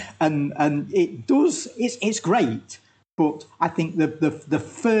 Yeah. And it does. It's great, but I think the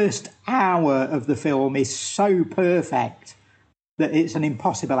first hour of the film is so perfect that it's an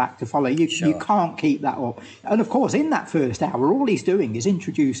impossible act to follow. You can't keep that up. And of course, in that first hour, all he's doing is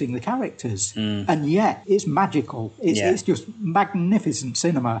introducing the characters, and yet it's magical. It's just magnificent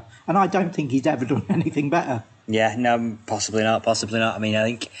cinema, and I don't think he's ever done anything better. Yeah, no, possibly not. I mean, I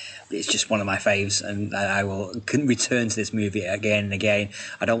think it's just one of my faves, and I couldn't return to this movie again and again.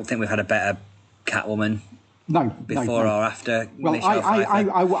 I don't think we've had a better Catwoman before or after. Well, Michelle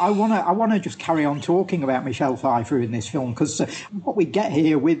Pfeiffer. I want to just carry on talking about Michelle Pfeiffer in this film, because what we get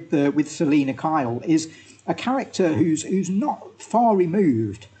here with Selina Kyle is a character who's not far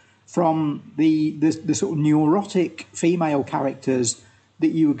removed from the sort of neurotic female characters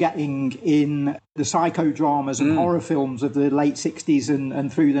that you were getting in the psychodramas and horror films of the late 60s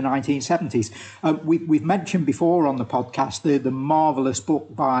and through the 1970s. We've mentioned before on the podcast the marvellous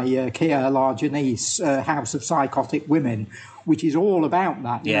book by Kia Larjanice, House of Psychotic Women, which is all about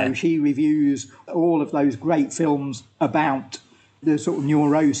that. You know, she reviews all of those great films about the sort of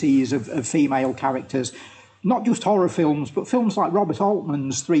neuroses of female characters. Not just horror films, but films like Robert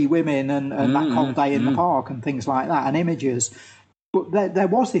Altman's Three Women and That Cold Day in the Park and things like that, and Images. But there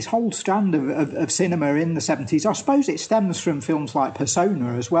was this whole strand of cinema in the 70s. I suppose it stems from films like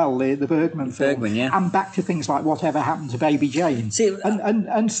Persona as well, the Bergman film. And back to things like Whatever Happened to Baby Jane. See,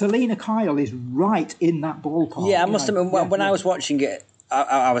 and Selina Kyle is right in that ballpark. Yeah, I must admit, when I was watching it,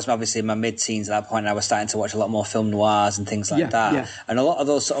 I was obviously in my mid-teens at that point, and I was starting to watch a lot more film noirs and things like that. Yeah. And a lot of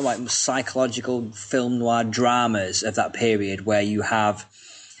those sort of like psychological film noir dramas of that period where you have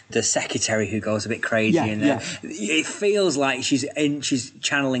the secretary who goes a bit crazy, it feels like she's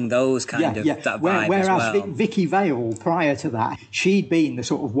channeling those kind of that vibe. Whereas as well. Vicky Vale, prior to that, she'd been the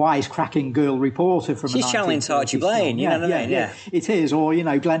sort of wisecracking girl reporter from. She's channeling Torchy Blaine, you know what I mean? Yeah, it is, or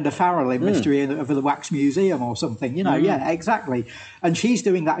Glenda Farrell in Mystery of the Wax Museum or something. Exactly. And she's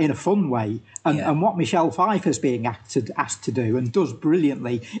doing that in a fun way. And what Michelle Pfeiffer's being asked to do, and does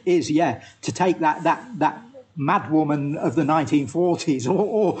brilliantly, is to take that madwoman of the 1940s,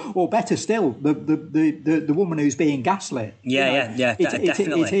 or better still, the woman who's being gaslit.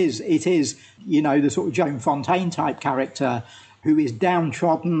 Definitely. It is the sort of Joan Fontaine type character who is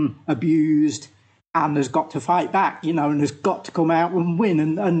downtrodden, abused, and has got to fight back, and has got to come out and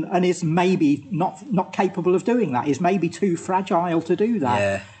win, and is maybe not capable of doing that. Is maybe too fragile to do that.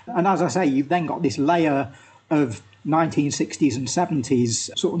 Yeah. And as I say, you've then got this layer of 1960s and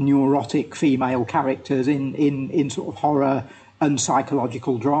 70s sort of neurotic female characters in sort of horror and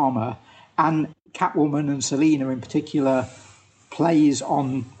psychological drama, and Catwoman and Selina in particular plays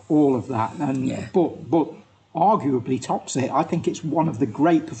on all of that. And but arguably tops it. I think it's one of the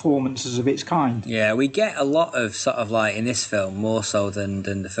great performances of its kind. Yeah, we get a lot of sort of like in this film, more so than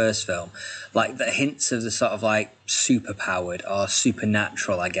the first film, like the hints of the sort of like superpowered or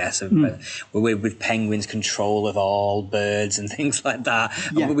supernatural, I guess, with Penguin's control of all birds and things like that.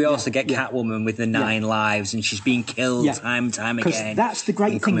 Yeah, and we also get Catwoman with the 9 lives, and she's being killed time and time again. That's the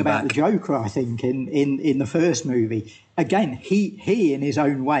great thing about the Joker, I think, in the first movie. Again, he in his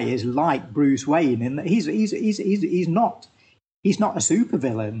own way is like Bruce Wayne, in that he's not a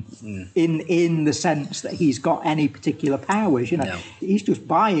supervillain in the sense that he's got any particular powers. No. He's just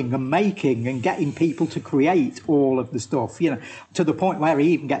buying and making and getting people to create all of the stuff. To the point where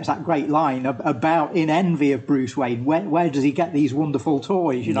he even gets that great line about in envy of Bruce Wayne. Where does he get these wonderful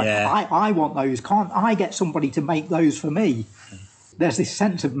toys? I want those. Can't I get somebody to make those for me? There's this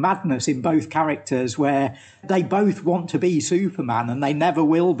sense of madness in both characters where they both want to be Superman and they never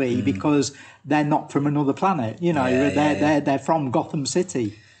will be because they're not from another planet. They're from Gotham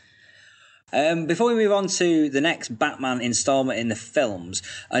City. Before we move on to the next Batman installment in the films,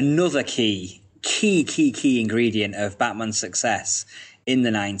 another key ingredient of Batman's success in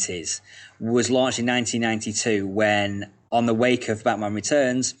the 90s was launched in 1992 when, on the wake of Batman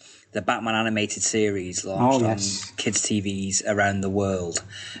Returns, the Batman animated series launched on kids' TVs around the world.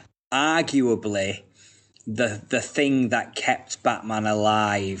 Arguably, the thing that kept Batman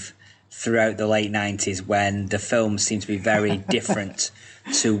alive throughout the late 90s, when the films seemed to be very different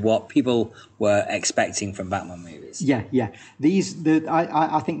to what people were expecting from Batman movies. Yeah.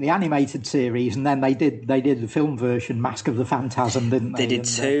 I think the animated series, and then they did the film version, Mask of the Phantasm, didn't they? They did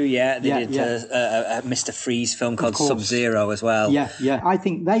too, They did a Mr. Freeze film called Sub-Zero as well. Yeah. I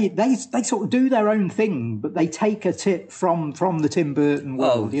think they sort of do their own thing, but they take a tip from the Tim Burton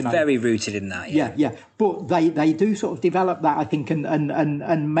world. Very rooted in that. Yeah. But they do sort of develop that, I think,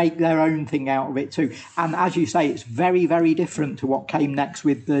 and make their own thing out of it too. And as you say, it's very, very different to what came next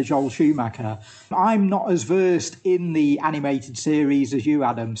with Joel Schumacher. I'm not as versed in the animated series as you,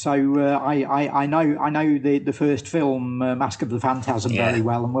 Adam. So I know the first film, Mask of the Phantasm, very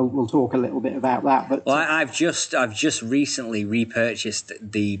well, and we'll talk a little bit about that. But I've just recently repurchased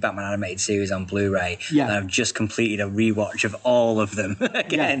the Batman animated series on Blu-ray, and I've just completed a rewatch of all of them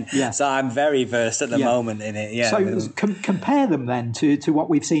again. So I'm very versed at the moment in it. So compare them then to what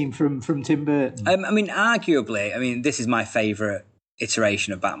we've seen from Tim Burton. Arguably, this is my favourite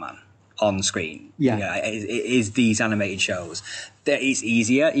iteration of Batman on screen. It is these animated shows. It's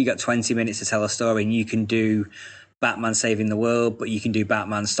easier. You got 20 minutes to tell a story, and you can do Batman saving the world, but you can do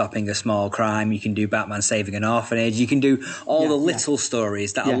Batman stopping a small crime. You can do Batman saving an orphanage. You can do all the little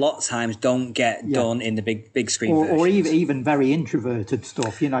stories that a lot of times don't get done in the big screen versions. Or even very introverted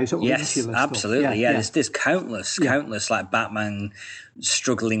stuff, sort of insular absolutely. stuff. There's countless like Batman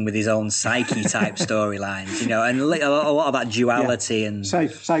struggling with his own psyche type storylines, and a lot of that duality. And so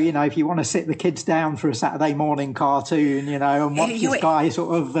if you want to sit the kids down for a Saturday morning cartoon, and watch this guy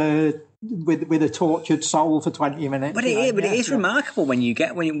sort of with a tortured soul for 20 minutes. But it is remarkable when you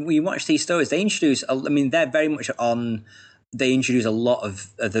watch these stories. They introduce, they're very much on. They introduce a lot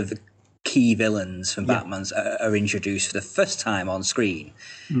of the key villains from Batman's are introduced for the first time on screen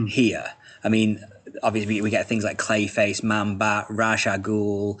here. Obviously, we get things like Clayface, Man-Bat, Ra's al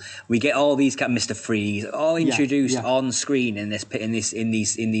Ghul. We get all these Mr. Freeze, all introduced on screen in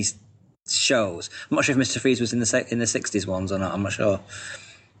these shows. I'm not sure if Mr. Freeze was in the 60s ones or not. I'm not sure.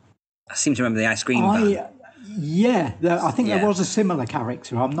 I seem to remember the ice cream van. I think there was a similar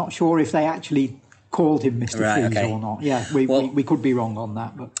character. I'm not sure if they actually called him Mr. Freeze or not. We could be wrong on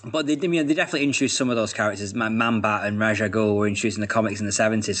that. But they definitely introduced some of those characters. Man-Bat and Ra's al Ghul were introduced in the comics in the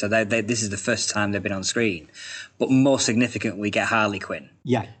 70s, so this is the first time they've been on screen. But most significantly, we get Harley Quinn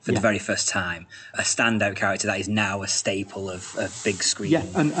for the very first time. A standout character that is now a staple of big screen. Yeah,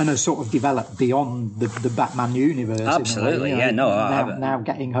 and has sort of developed beyond the Batman universe. Absolutely, now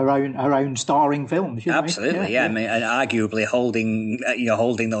getting her own starring films. Absolutely, and arguably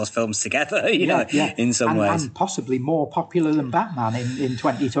holding those films together, in some ways. And possibly more popular than Batman in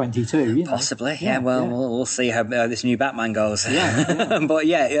 2022. Possibly, we'll see how this new Batman goes. But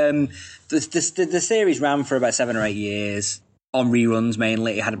the series ran for about 7 or 8 years on reruns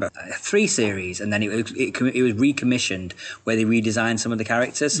mainly. It had about 3 series, and then it was recommissioned where they redesigned some of the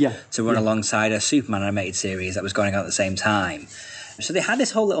characters to run alongside a Superman animated series that was going on at the same time. So they had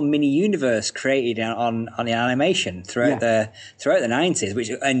this whole little mini universe created on the animation throughout the 90s,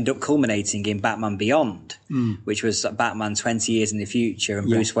 which ended up culminating in Batman Beyond, which was Batman 20 years in the future, and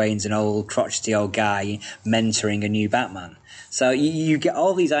Bruce Wayne's an old crotchety old guy mentoring a new Batman. So you get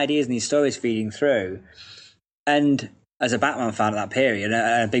all these ideas and these stories feeding through, and as a Batman fan at that period,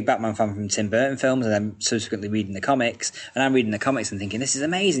 a big Batman fan from Tim Burton films, and then subsequently reading the comics. And I'm reading the comics and thinking, this is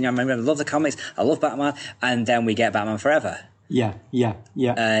amazing. I love the comics. I love Batman. And then we get Batman Forever. Yeah.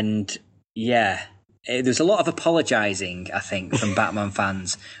 And yeah, there's a lot of apologising, I think, from Batman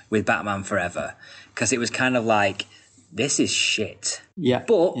fans with Batman Forever, because it was kind of like, this is shit. Yeah.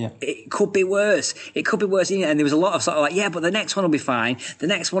 But it could be worse. It could be worse. And there was a lot of sort of like, yeah, but the next one will be fine. The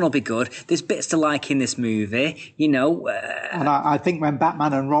next one will be good. There's bits to like in this movie, you know. And I think when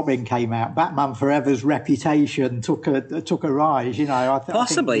Batman and Robin came out, Batman Forever's reputation took a rise, you know.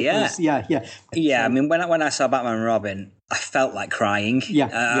 Possibly, I think yeah. Yeah, I mean, when I saw Batman and Robin, I felt like crying.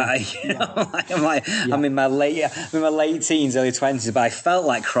 I'm in my late teens, early 20s, but I felt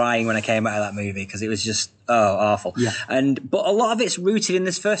like crying when I came out of that movie because it was just awful. Yeah. But a lot of it's rooted in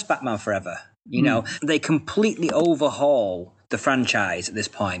this first Batman Forever. You know, they completely overhaul the franchise at this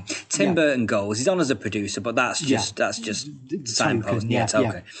point. Tim Burton goes. He's on as a producer, but that's just signpost.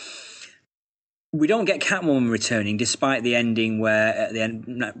 Token. We don't get Catwoman returning, despite the ending where at the end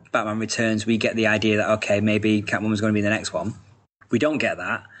Batman Returns, we get the idea that, okay, maybe Catwoman's going to be the next one. We don't get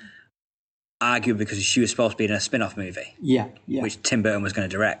that, arguably because she was supposed to be in a spin-off movie, which Tim Burton was going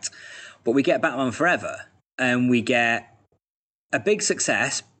to direct. But we get Batman Forever, and we get a big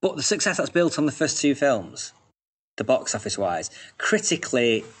success, but the success that's built on the first two films, the box office-wise,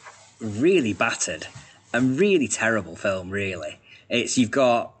 critically really battered and really terrible film, really. You've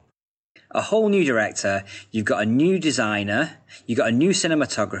got a whole new director, you've got a new designer, you've got a new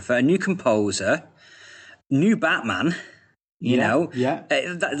cinematographer, a new composer, new Batman, you know. Yeah.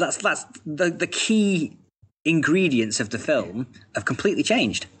 That's the key ingredients of the film have completely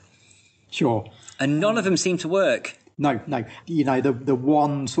changed. Sure. And none of them seem to work. No. You know, the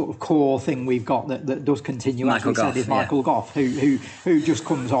one sort of core thing we've got that does continue, Michael as we said, is Michael Gough, who just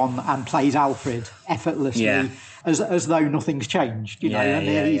comes on and plays Alfred effortlessly, as though nothing's changed. You know,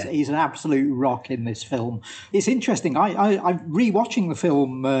 and he's an absolute rock in this film. It's interesting. I'm rewatching the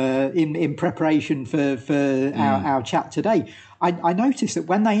film in preparation for our chat today. I noticed that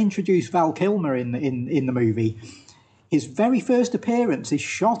when they introduced Val Kilmer in the movie, his very first appearance is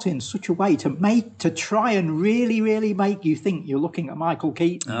shot in such a way to try and really, really make you think you're looking at Michael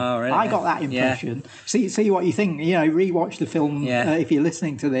Keaton. Oh, really? I got that impression. Yeah. See what you think. You know, rewatch the film if you're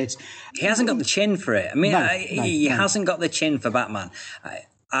listening to this. He hasn't got the chin for it. I mean, he hasn't got the chin for Batman.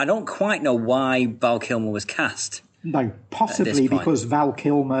 I don't quite know why Val Kilmer was cast. No, possibly because Val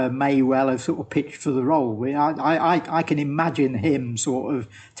Kilmer may well have sort of pitched for the role. I can imagine him sort of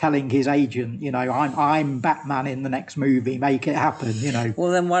telling his agent, you know, I'm Batman in the next movie, make it happen, you know.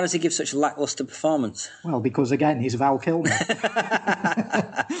 Well, then why does he give such a lacklustre performance? Well, because again, he's Val Kilmer.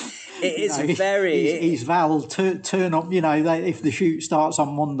 He's Val. Turn up, you know. If the shoot starts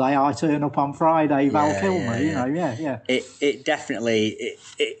on Monday, I turn up on Friday. Val Kilmer, you know. It definitely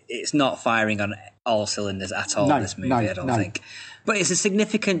it's not firing on all cylinders at all. This movie, I don't think. But it's a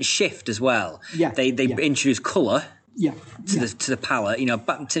significant shift as well. Yeah, they introduce colour. To the palette, you know,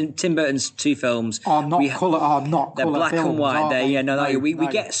 Tim Burton's two films are not colour. They're black films, and white. We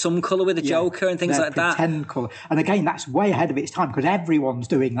get some colour with the Joker and things like that. Pretend colour, and again, that's way ahead of its time because everyone's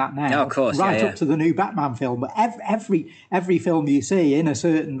doing that now. Oh, of course, right up to the new Batman film. But every film you see in a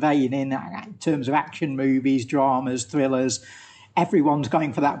certain vein, in terms of action movies, dramas, thrillers, everyone's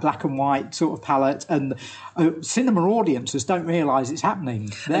going for that black and white sort of palette, and cinema audiences don't realise it's happening.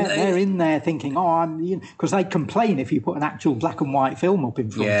 They're in there thinking, because they complain if you put an actual black and white film up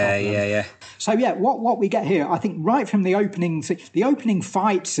in front of them. Yeah. So what we get here, I think, right from the opening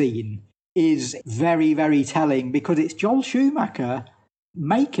fight scene is very, very telling because it's Joel Schumacher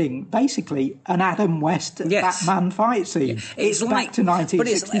making basically an Adam West Batman fight scene. It's back to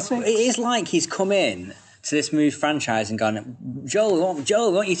 1966. But it is like he's come in to this movie franchise and gone, Joel,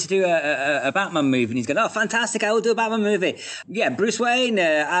 I want you to do a Batman movie. And he's going, oh, fantastic, I will do a Batman movie. Yeah, Bruce Wayne,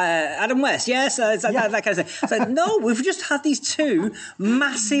 Adam West, yes, that kind of thing. It's like, no, we've just had these two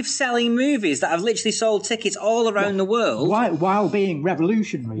massive selling movies that have literally sold tickets all around the world. While being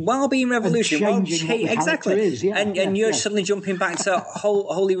revolutionary. Exactly. Is. And you're suddenly jumping back to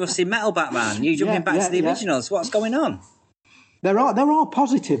Holy Rusty Metal Batman. You're jumping back to the originals. What's going on? There are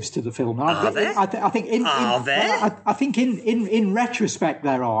positives to the film. Are there? I think in retrospect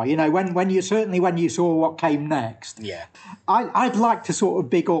there are. You know, when you saw what came next. Yeah. I'd like to sort of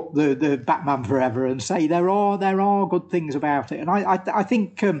big up the Batman Forever and say there are good things about it, and I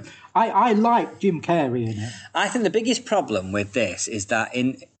think I like Jim Carrey in it. I think the biggest problem with this is that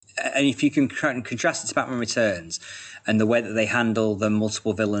and if you can contrast it to Batman Returns and the way that they handle the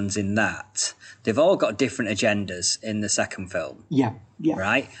multiple villains in that, they've all got different agendas in the second film. Yeah. Yeah.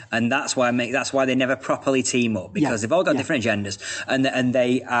 Right, and that's why they never properly team up, because they've all got different agendas, and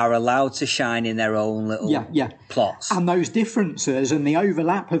they are allowed to shine in their own little plots. And those differences and the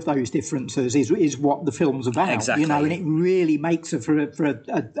overlap of those differences is what the film's about. Exactly. You know, and it really makes it for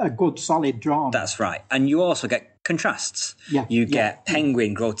a good solid drama. That's right, and you also get contrasts. Yeah. You get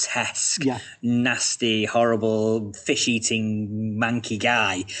Penguin, grotesque, nasty, horrible, fish-eating, manky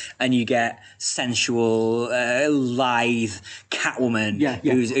guy, and you get sensual, lithe Catwoman,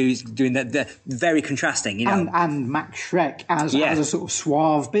 who's doing the very contrasting, you know. And Max Schreck as a sort of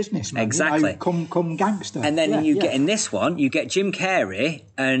suave businessman. Exactly. You know, come gangster. And then you get in this one, you get Jim Carrey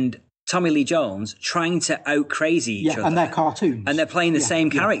and Tommy Lee Jones trying to out-crazy each other. And they're cartoons. And they're playing the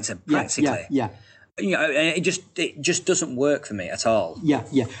same character, practically. Yeah. You know, and it just doesn't work for me at all. Yeah.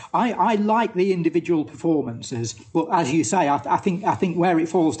 I like the individual performances, but as you say, I think where it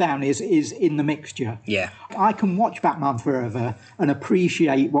falls down is in the mixture. Yeah. I can watch Batman Forever and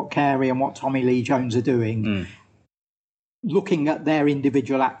appreciate what Carey and what Tommy Lee Jones are doing, looking at their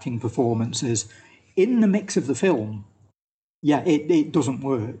individual acting performances. In the mix of the film, it doesn't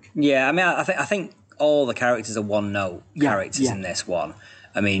work. Yeah, I mean, I think all the characters are one-note characters in this one.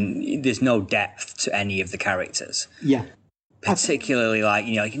 I mean, there's no depth to any of the characters. Yeah. Particularly like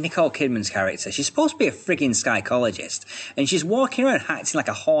Nicole Kidman's character. She's supposed to be a frigging psychologist, and she's walking around acting like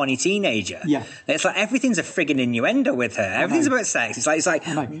a horny teenager. Yeah. It's like everything's a frigging innuendo with her. Everything's about sex. It's like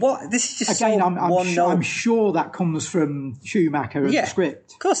what? This is just again. So I'm sure that comes from Schumacher and the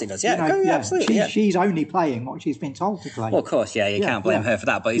script. Of course it does. Yeah, absolutely. She's only playing what she's been told to play. Well, of course, you can't blame her for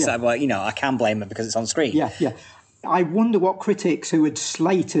that. But it's like, well, I can blame her because it's on screen. Yeah. I wonder what critics who had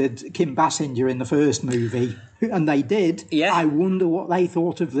slated Kim Basinger in the first movie, and they did, I wonder what they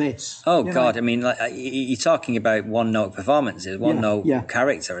thought of this. Oh, God. I mean, like, you're talking about one-note performances, one-note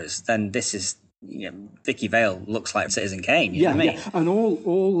characters, then this is, Vicky Vale looks like Citizen Kane, you know what I mean? Yeah. And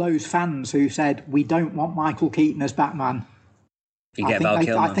all those fans who said, we don't want Michael Keaton as Batman,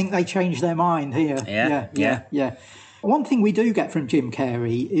 I think they changed their mind here. Yeah. One thing we do get from Jim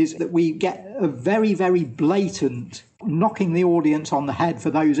Carrey is that we get a very, very blatant knocking the audience on the head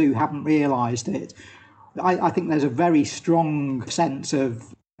for those who haven't realised it. I think there's a very strong sense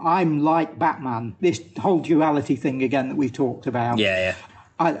of, I'm like Batman, this whole duality thing again that we've talked about. Yeah.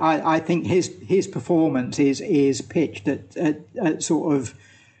 I think his performance is pitched at sort of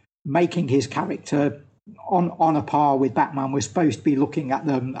making his character on a par with Batman. We're supposed to be looking at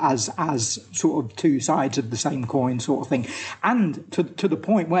them as sort of two sides of the same coin sort of thing. And to the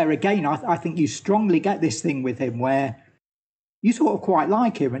point where, again, I think you strongly get this thing with him where you sort of quite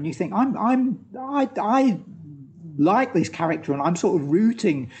like him and you think, I like this character and I'm sort of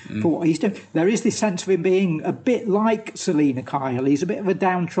rooting for what he's doing. There is this sense of him being a bit like Selina Kyle. He's a bit of a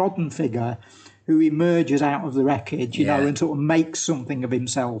downtrodden figure who emerges out of the wreckage, you know, and sort of makes something of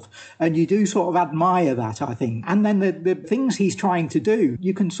himself. And you do sort of admire that, I think. And then the things he's trying to do,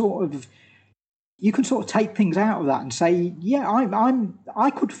 you can sort of take things out of that and say,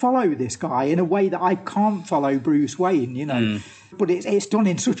 I could follow this guy in a way that I can't follow Bruce Wayne, you know. But it's done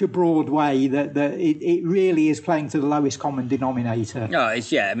in such a broad way that it really is playing to the lowest common denominator. No,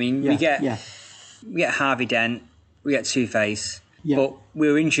 I mean, we get Harvey Dent, we get Two-Face. Yeah. But we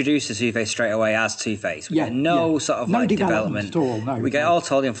were introduced to Two-Face straight away as Two-Face. We get no sort of development at all. No, we get all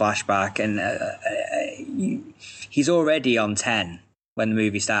told in flashback, and he's already on 10 when the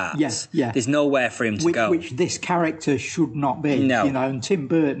movie starts. Yeah. There's nowhere for him to go. Which this character should not be. No. You know, and Tim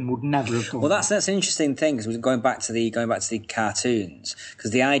Burton would never have done. Well, that's an interesting thing, because going back to the cartoons,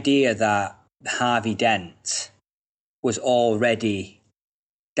 because the idea that Harvey Dent was already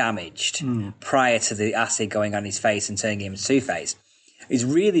damaged prior to the acid going on his face and turning him into Two-Face is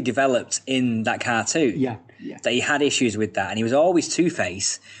really developed in that cartoon. Yeah. That he had issues with that, and he was always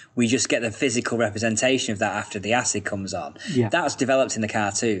Two-Face. We just get the physical representation of that after the acid comes on. Yeah. That was developed in the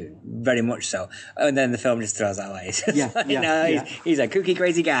cartoon, very much so. And then the film just throws that away. He's a kooky,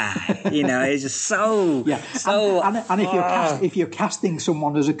 crazy guy. You know, he's just so... And if you're casting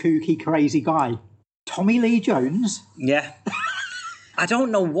someone as a kooky, crazy guy, Tommy Lee Jones... Yeah. I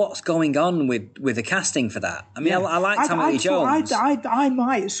don't know what's going on with the casting for that. I mean, I like Tommy Lee Jones. I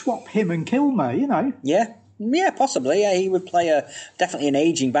might swap him and Kilmer, you know. Yeah, possibly. Yeah, he would play definitely an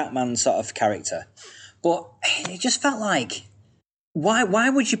aging Batman sort of character. But it just felt like, why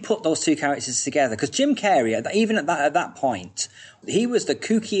would you put those two characters together? Because Jim Carrey, even at that point, he was the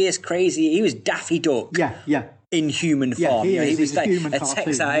kookiest, crazy. He was Daffy Duck. Yeah. In human form. He was like a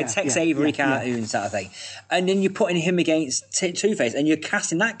Tex Avery cartoon sort of thing. And then you're putting him against Two-Face and you're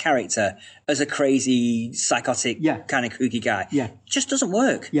casting that character as a crazy, psychotic, kind of kooky guy. Yeah. It just doesn't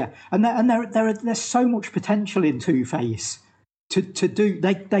work. Yeah. And there's so much potential in Two-Face to do.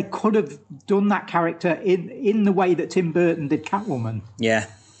 They could have done that character in the way that Tim Burton did Catwoman. Yeah.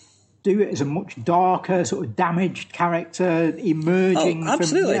 Do it as a much darker, sort of damaged character emerging. Oh,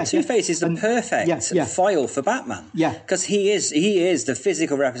 absolutely. From, Two-Face is the perfect foil for Batman. Yeah. Because he is the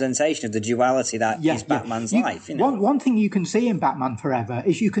physical representation of the duality that is Batman's life. You know? One thing you can see in Batman Forever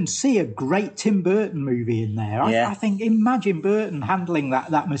is you can see a great Tim Burton movie in there. I think, imagine Burton handling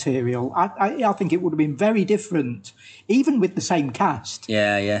that material. I think it would have been very different, even with the same cast.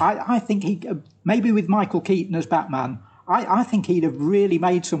 Yeah. I think he, maybe with Michael Keaton as Batman, I think he'd have really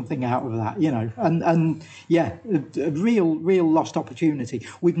made something out of that, you know, and a real lost opportunity.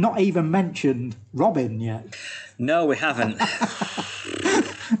 We've not even mentioned Robin yet. No, we haven't.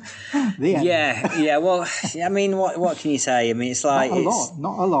 Yeah. Well, I mean, what can you say? I mean, it's like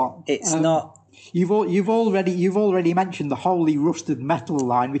not a lot. It's not. You've already mentioned the Holy Rusted Metal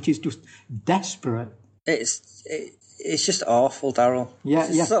line, which is just desperate. It's just awful, Daryl.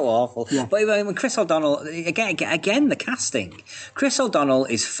 It's so awful. Yeah. But when Chris O'Donnell, again, the casting. Chris O'Donnell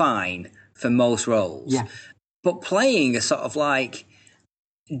is fine for most roles. Yeah. But playing a sort of like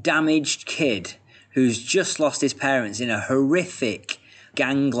damaged kid who's just lost his parents in a horrific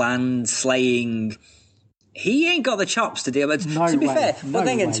gangland slaying, he ain't got the chops to deal with. To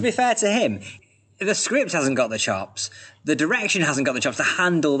be fair to him, the script hasn't got the chops. The direction hasn't got the chops to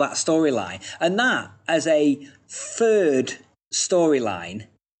handle that storyline. And that, as a third storyline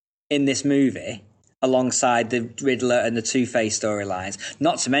in this movie, alongside the Riddler and the Two-Face storylines,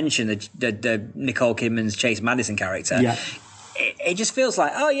 not to mention the Nicole Kidman's Chase Madison character, it just feels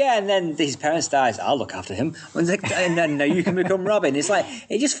like, and then his parents dies, I'll look after him, and then you can become Robin. It's like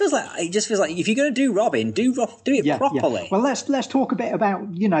it just feels like if you're going to do Robin, do it properly. Yeah. Well, let's talk a bit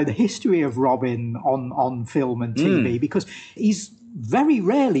about the history of Robin on film and TV, because he's very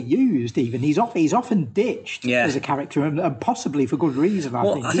rarely used. Even he's often ditched as a character, and possibly for good reason.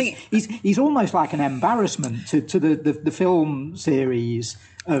 I think he's almost like an embarrassment to the film series.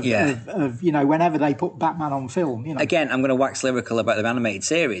 Of whenever they put Batman on film, Again, I'm going to wax lyrical about the animated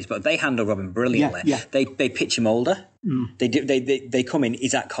series, but they handle Robin brilliantly. Yeah. They pitch him older. They come in.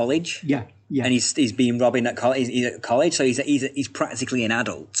 He's at college. Yeah. And he's being Robin at college. He's at college, so he's practically an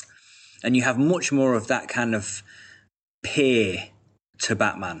adult, and you have much more of that kind of peer to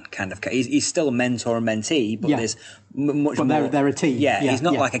Batman kind of. He's still a mentor and mentee, but there's much more. They're a team. He's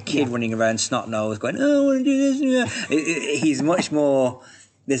not like a kid running around snot nose going, "Oh, I want to do this." He's much more.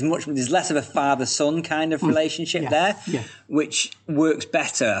 There's less of a father-son kind of relationship there, which works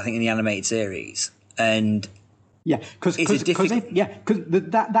better, I think, in the animated series. And because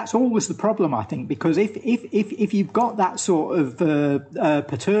that's always the problem, I think. Because if you've got that sort of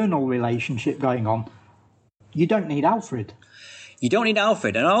paternal relationship going on, you don't need Alfred. You don't need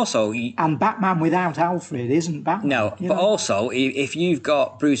Alfred, and also... And Batman without Alfred isn't Batman. No, but also, if you've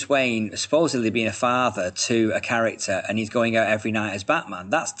got Bruce Wayne supposedly being a father to a character and he's going out every night as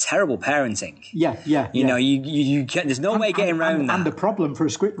Batman, that's terrible parenting. Yeah. You get, there's no way getting around that. And a problem for a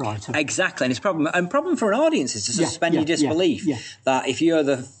scriptwriter. Exactly, and it's problem for an audience is to suspend your disbelief that if you're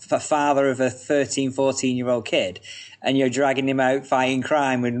the father of a 13, 14-year-old kid and you're dragging him out fighting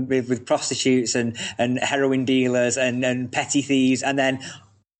crime with prostitutes and heroin dealers and petty thieves and then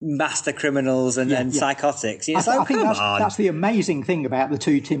master criminals and psychotics. I think that's the amazing thing about the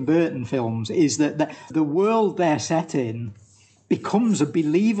two Tim Burton films is that the world they're set in becomes a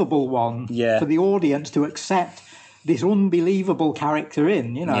believable one for the audience to accept this unbelievable character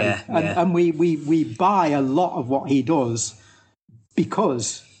in, and we buy a lot of what he does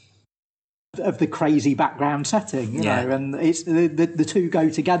because of the crazy background setting, and it's the two go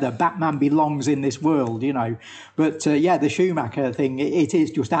together. Batman belongs in this world, but the Schumacher thing, it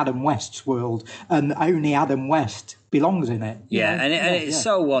is just Adam West's world, and only Adam West belongs in it. And it's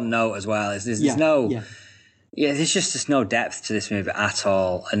so one note as well. There's just no depth to this movie at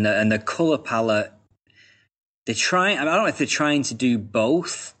all, and the color palette. I don't know if they're trying to do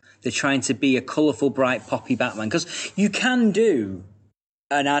both. They're trying to be a colourful, bright, poppy Batman, because you can do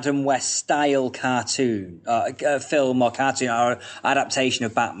an Adam West style cartoon, film or cartoon or adaptation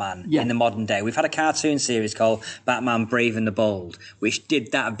of Batman in the modern day. We've had a cartoon series called Batman Brave and the Bold, which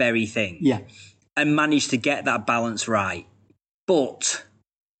did that very thing and managed to get that balance right. But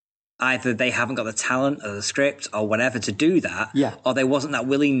either they haven't got the talent or the script or whatever to do that, or there wasn't that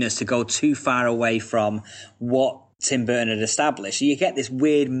willingness to go too far away from what Tim Burton had established. So you get this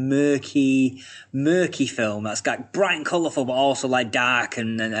weird, murky film that's got bright and colourful, but also like dark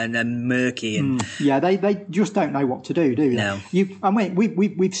and murky. And they just don't know what to do they? No.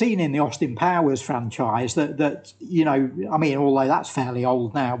 We've seen in the Austin Powers franchise that although that's fairly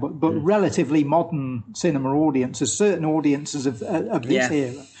old now, but relatively modern cinema audiences, certain audiences of this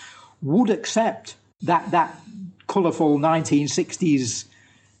era would accept that colourful 1960s.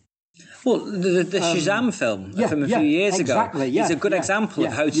 Well, the Shazam film from a few years ago is a good example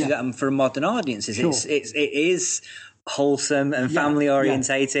of how to do that for modern audiences. Sure. It is wholesome and family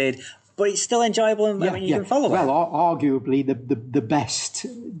orientated, but it's still enjoyable and you can follow it. Well, arguably the best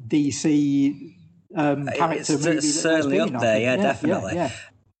DC character movie. It's certainly up there, definitely. Yeah.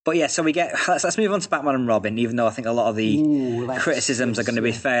 But so we get. Let's move on to Batman and Robin. Even though I think a lot of the criticisms are going to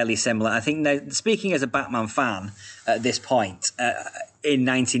be fairly similar. I think now, speaking as a Batman fan at this point in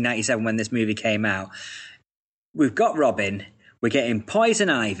 1997 when this movie came out, we've got Robin. We're getting Poison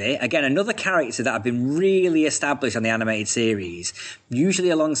Ivy, again, another character that had been really established on the animated series, usually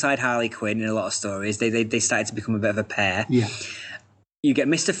alongside Harley Quinn in a lot of stories. They started to become a bit of a pair. Yeah. You get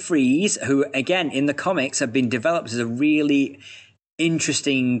Mr. Freeze, who, again, in the comics have been developed as a really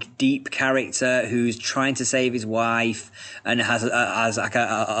interesting, deep character who's trying to save his wife and has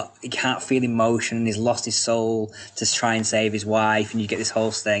he can't feel emotion and he's lost his soul to try and save his wife, and you get this whole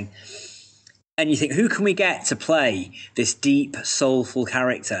thing. And you think, who can we get to play this deep, soulful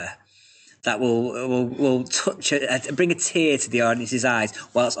character that will touch, bring a tear to the audience's eyes,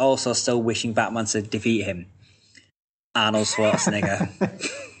 whilst also still wishing Batman to defeat him? Arnold Schwarzenegger.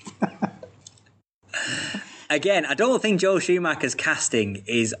 Again, I don't think Joel Schumacher's casting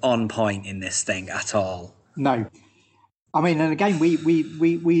is on point in this thing at all. No. I mean, and again,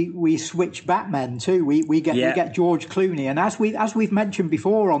 we switch Batman too. We get George Clooney, and as we've mentioned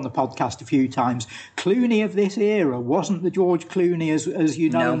before on the podcast a few times, Clooney of this era wasn't the George Clooney as you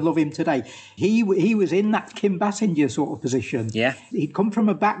know and love him today. He was in that Kim Basinger sort of position. Yeah, he'd come from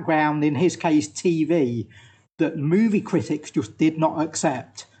a background, in his case, TV, that movie critics just did not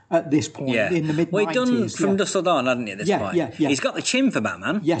accept. At this point, in the mid-90s. Well, he'd done From Dusk Till Dawn, hadn't he, at this point? Yeah. He's got the chin for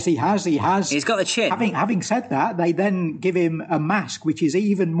Batman. Yes, he has. He's got the chin. Having said that, they then give him a mask which is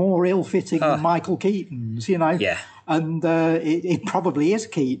even more ill-fitting than Michael Keaton's, Yeah. And it probably is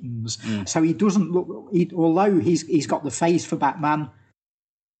Keaton's. So he doesn't look... although he's got the face for Batman,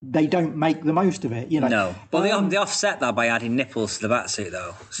 they don't make the most of it, No, but they offset that by adding nipples to the batsuit,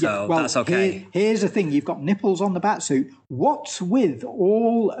 though. So that's okay. Here's the thing: you've got nipples on the batsuit. What's with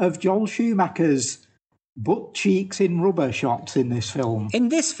all of Joel Schumacher's butt cheeks in rubber shots in this film? In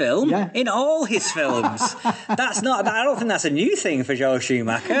this film, in all his films, that's not. I don't think that's a new thing for Joel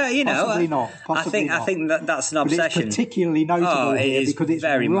Schumacher. Possibly not. I think that's an obsession. It's particularly notable here because it's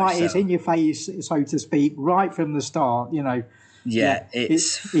very right. Much so. It's in your face, so to speak, right from the start. Yeah, it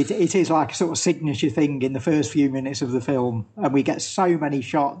is like a sort of signature thing in the first few minutes of the film, and we get so many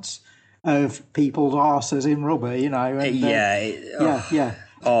shots of people's arses in rubber, And,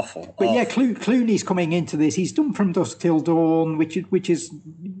 awful. But Clooney's coming into this. He's done From Dusk Till Dawn, which is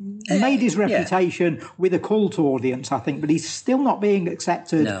made his reputation with a cult audience, I think, but he's still not being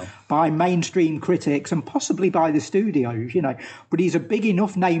accepted by mainstream critics and possibly by the studios, But he's a big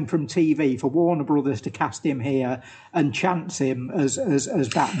enough name from TV for Warner Brothers to cast him here and chance him as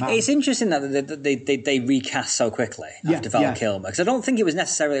Batman. It's interesting that they recast so quickly after Val Kilmer, because I don't think it was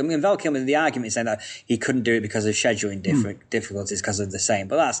necessarily... I mean, Val Kilmer, the argument is saying that he couldn't do it because of scheduling difficulties because of the same,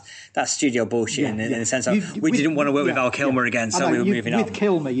 but that's studio bullshit in the sense of we didn't want to work with Val Kilmer again, so we were moving on. With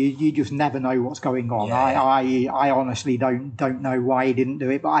Kilmer, you just never know what's going on. Yeah. I honestly don't know why he didn't do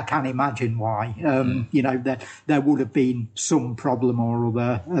it, but I can imagine why. There would have been some problem or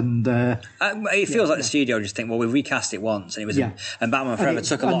other, and it feels like the studio just think, well, we recast it once, and it was and Batman Forever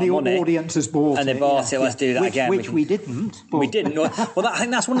took a lot of money, and the audience has bought it, and they bought it. Let's do that again, which we didn't. But... We didn't. Well, I think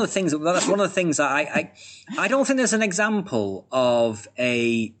that's one of the things. That's one of the things that I don't think there's an example of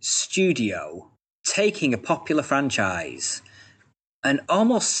a studio taking a popular franchise and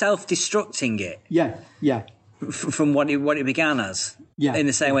almost self-destructing it. From what it began as. In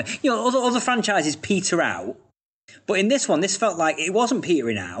the same way, other franchises peter out, but in this one, this felt like it wasn't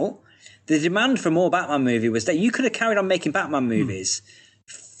petering out. The demand for more Batman movie was that you could have carried on making Batman movies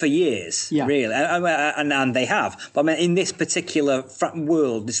for years, really, and they have. But I mean, in this particular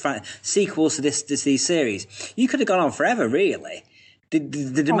world, sequels to these series, you could have gone on forever, really. The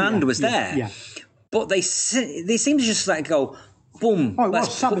demand was there, but they seem to just go, boom,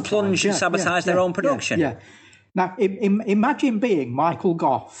 let's plunge and sabotage their own production. Now, imagine being Michael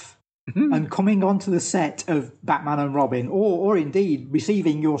Gough and coming onto the set of Batman and Robin, or indeed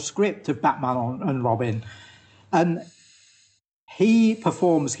receiving your script of Batman and Robin, And he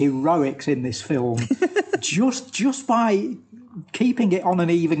performs heroics in this film just by keeping it on an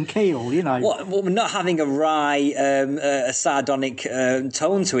even keel, you know. Well, not having a wry, a sardonic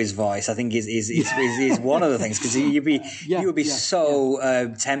tone to his voice, I think is one of the things, because you would be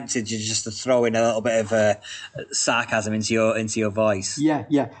so tempted just to throw in a little bit of sarcasm into your voice.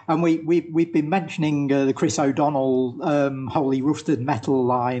 Yeah, and we've been mentioning the Chris O'Donnell Holy Rusted Metal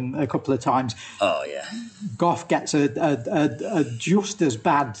line a couple of times. Oh yeah, Goff gets a just as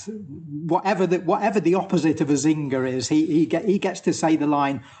bad, whatever the opposite of a zinger is. He gets to say the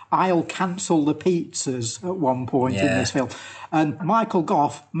line, "I'll cancel the pizzas" at one point in this film. And Michael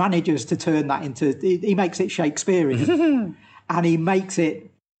Goff manages to turn that into, he makes it Shakespearean. And he makes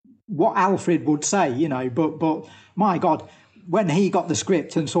it what Alfred would say, you know, but my God, when he got the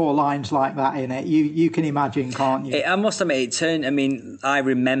script and saw lines like that in it, you can imagine, can't you? I must admit, I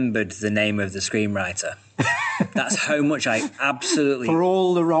remembered the name of the screenwriter. That's how much I absolutely... For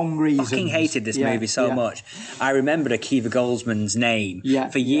all the wrong reasons. Fucking hated this movie so much. I remembered Akiva Goldsman's name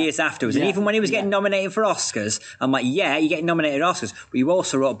for years afterwards. And even when he was getting nominated for Oscars, I'm like, yeah, you're getting nominated for Oscars, but you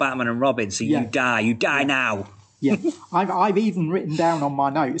also wrote Batman and Robin, so you die now. Yeah, I've even written down on my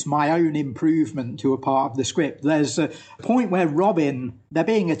notes my own improvement to a part of the script. There's a point where Robin, they're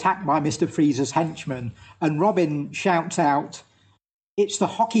being attacked by Mr. Freeze's henchmen, and Robin shouts out, "It's the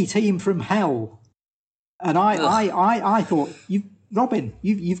hockey team from hell." And I thought, Robin,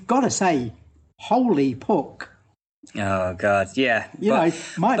 you've got to say, "Holy puck." Oh God, yeah. You know,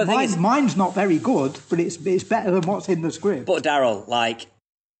 mine's not very good, but it's better than what's in the script. But Daryl, like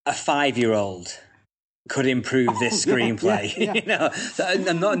a 5-year-old could improve this screenplay. You know,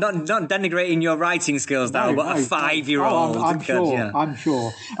 I'm not denigrating your writing skills now, but a 5-year-old. I'm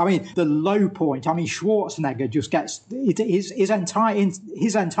sure. I mean, the low point. I mean, Schwarzenegger just gets his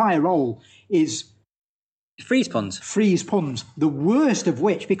entire role is freeze puns. The worst of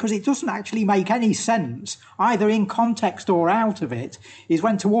which, because it doesn't actually make any sense, either in context or out of it, is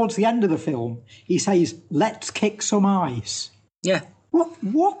when towards the end of the film he says, "Let's kick some ice." Yeah.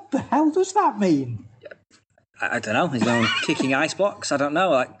 What the hell does that mean? I don't know. He's going kicking ice blocks. I don't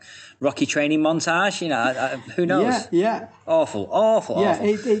know. Like Rocky training montage. You know, who knows? Yeah. Awful. Yeah,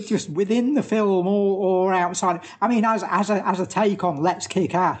 it just within the film or outside. I mean, as a take on Let's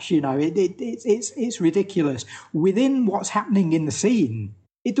Kick Ash, you know, it's ridiculous. Within what's happening in the scene,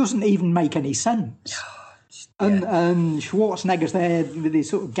 it doesn't even make any sense. And Schwarzenegger's there with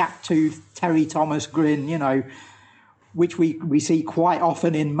his sort of gap-toothed Terry Thomas grin, you know, which we see quite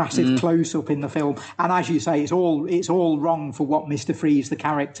often in massive close-up in the film. And as you say, it's all wrong for what Mr. Freeze, the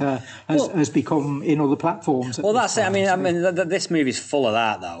character, has become in other platforms. Well, that's it. I mean, this movie's full of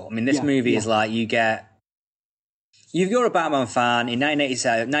that, though. I mean, this movie is like you're a Batman fan in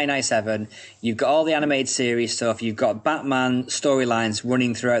 1997, you've got all the animated series stuff, you've got Batman storylines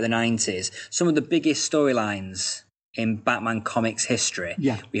running throughout the 90s. Some of the biggest storylines in Batman comics history.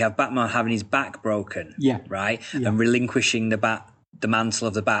 We have Batman having his back broken, right? And relinquishing the mantle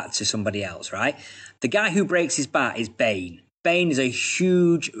of the Bat to somebody else, right? The guy who breaks his bat is Bane. Bane is a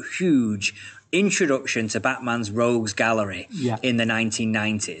huge introduction to Batman's rogues gallery in the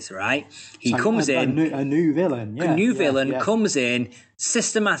 1990s, right? He comes in... A new villain, A new villain comes in,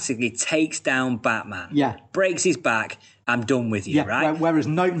 systematically takes down Batman, breaks his back, I'm done with you, right? Whereas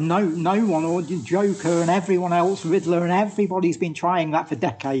no one, or Joker and everyone else, Riddler and everybody's been trying that for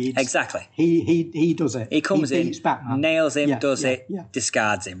decades. Exactly. He does it. He comes in, Batman. Nails him, does it,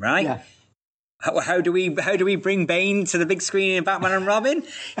 discards him, right? Yeah. How do we bring Bane to the big screen in Batman and Robin?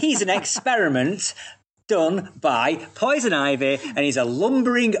 He's an experiment done by Poison Ivy, and he's a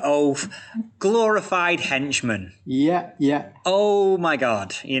lumbering oaf, glorified henchman. Yeah. Oh my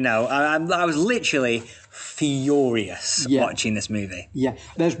God! You know, I was literally furious watching this movie. Yeah,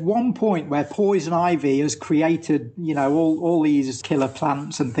 there's one point where Poison Ivy has created, you know, all these killer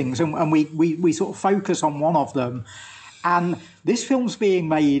plants and things, and we sort of focus on one of them, and this film's being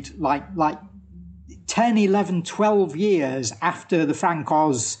made like 10, 11, 12 years after the Frank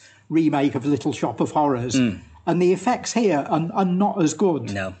Oz remake of Little Shop of Horrors. And the effects here are not as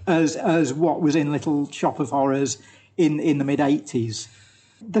good as what was in Little Shop of Horrors in the mid-80s.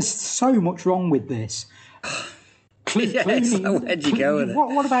 There's so much wrong with this. Clooney, so where'd you go with it?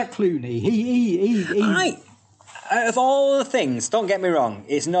 What about Clooney? He of all the things, don't get me wrong,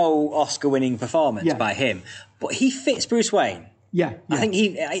 it's no Oscar-winning performance by him, but he fits Bruce Wayne. Yeah. I think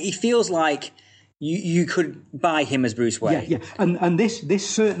he feels like you could buy him as Bruce Wayne. Yeah. And this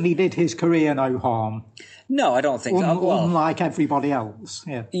certainly did his career no harm. No, I don't think so. Unlike everybody else.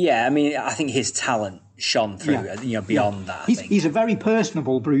 Yeah. Yeah, I mean, I think his talent shone through, beyond that. He's a very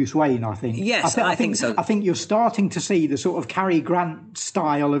personable Bruce Wayne, I think. Yes, I think so. I think you're starting to see the sort of Cary Grant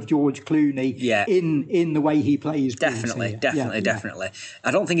style of George Clooney in the way he plays Bruce. Definitely.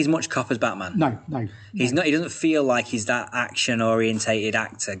 I don't think he's much cop as Batman. No. He's not. He doesn't feel like he's that action-orientated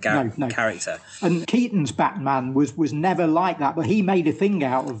actor character. And Keaton's Batman was never like that, but he made a thing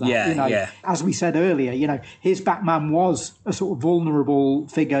out of that. As we said earlier, his Batman was a sort of vulnerable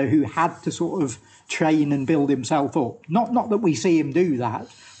figure who had to sort of train and build himself up. Not that we see him do that,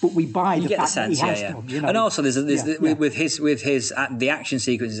 but we buy the fact that he has done. And also, with his the action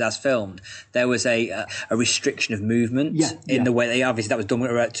sequences as filmed, there was a restriction of movement in the way obviously that was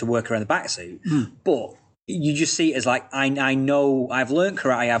done to work around the back suit, but. You just see it as like, I know I've learned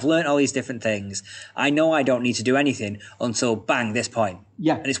karate, I've learned all these different things. I know I don't need to do anything until bang, this point.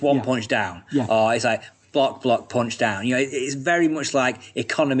 Yeah. And it's one punch down. Yeah. Or it's like block, punch down. It's very much like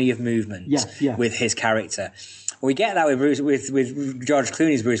economy of movement with his character. We get that with George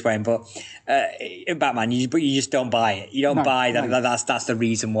Clooney's Bruce Wayne, but in Batman, you just don't buy it. You don't buy that. No. That's the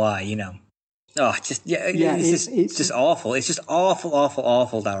reason why, Oh, it's just awful. It's just awful,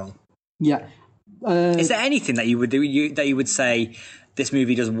 Daryl. Yeah. Is there anything that you would do that you would say this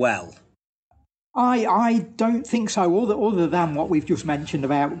movie does well? I don't think so. Other than what we've just mentioned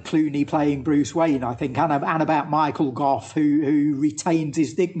about Clooney playing Bruce Wayne, I think, and about Michael Gough who retains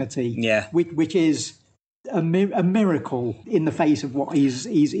his dignity. Yeah, which is a miracle in the face of what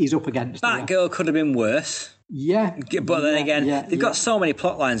he's up against. Batgirl could have been worse. Yeah, but then again, they've got so many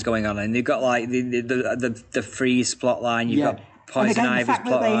plot lines going on, and they've got like the Freeze plot line. You've got. And again, the fact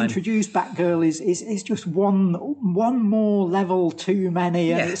that they introduced Batgirl is just one more level too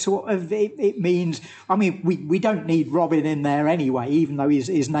many, and it means. I mean, we don't need Robin in there anyway, even though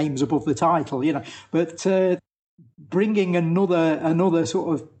his name's above the title, But bringing another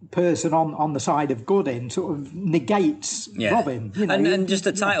sort of person on the side of good in sort of negates Robin, and just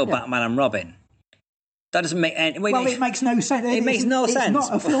the title Batman and Robin. That doesn't make any... Well, it makes no sense. It makes no sense. It's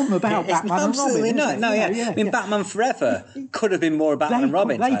not a film about Batman and Robin. Absolutely not. I mean, Batman Forever could have been more Batman and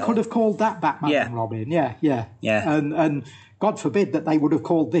Robin. They could have called that Batman and Robin. Yeah. And God forbid that they would have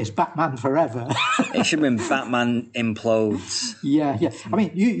called this Batman Forever. It should have been Batman Implodes. Yeah. I mean,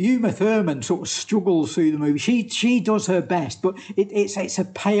 Uma Thurman sort of struggles through the movie. She does her best, but it's a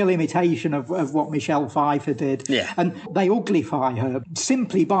pale imitation of what Michelle Pfeiffer did. Yeah. And they uglify her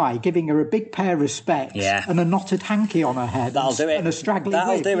simply by giving her a big pair of specs and a knotted hanky on her head. That'll do it. And a straggly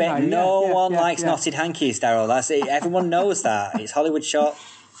That'll wig, do it. No one likes knotted hankies, Daryl. That's it. Everyone knows that. It's Hollywood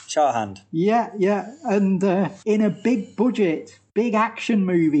shorthand. Yeah. And in a big budget, big action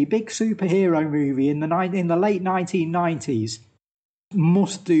movie, big superhero movie in the late 1990s,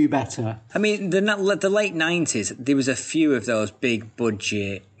 must do better. I mean, the late 90s, there was a few of those big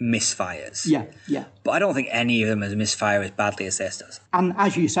budget misfires. Yeah. But I don't think any of them has misfire as badly as this does. And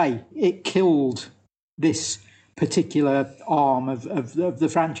as you say, it killed this particular arm of the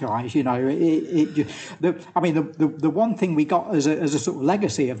franchise. The one thing we got as a sort of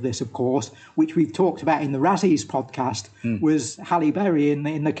legacy of this, of course, which we've talked about in the Razzies podcast, was Halle Berry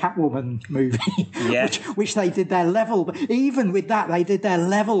in the Catwoman movie, which they did their level. Even with that, they did their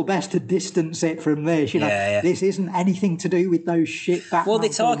level best to distance it from this. This isn't anything to do with those shit Batman. Well, they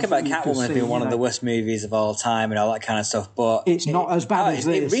talk about Catwoman being one of the worst movies of all time and all that kind of stuff, but it's not as bad as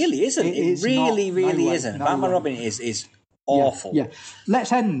this. It really isn't. It really isn't. Batman Robin is awful. Yeah.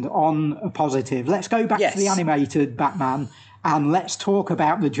 Let's end on a positive. Let's go back to the animated Batman and let's talk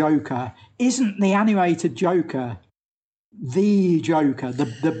about the Joker. Isn't the animated Joker the Joker,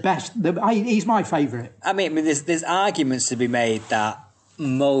 the best? He's my favourite. I mean, there's arguments to be made that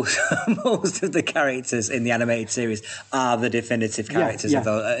most of the characters in the animated series are the definitive characters of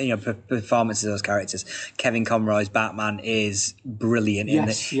those, performances of those characters. Kevin Conroy's Batman is brilliant in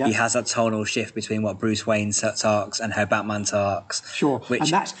that he has that tonal shift between what Bruce Wayne talks and how Batman talks. Sure, and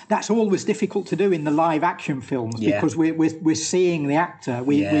that's always difficult to do in the live action films because we're seeing the actor,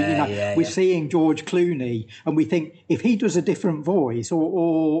 we're seeing George Clooney, and we think if he does a different voice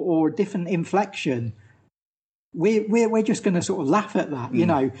or a different inflection, we're just going to sort of laugh at that,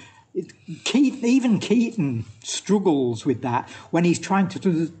 Even Keaton struggles with that when he's trying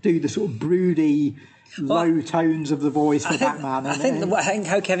to do the sort of broody, low tones of the voice for Batman. I think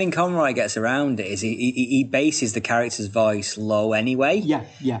how Kevin Conroy gets around it is he bases the character's voice low anyway.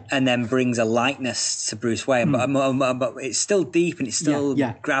 Yeah. And then brings a lightness to Bruce Wayne, but it's still deep and it's still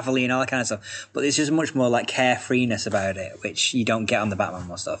gravelly and all that kind of stuff. But there's just much more like carefreeness about it, which you don't get on the Batman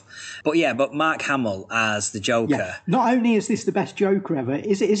one stuff. But Mark Hamill as the Joker. Yeah. Not only is this the best Joker ever,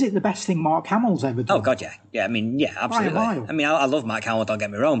 is it the best thing Mark Hamill's ever done? Oh God, yeah. I mean, absolutely. I mean, I love Mark Hamill. Don't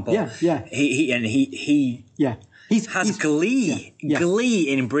get me wrong, but he he has glee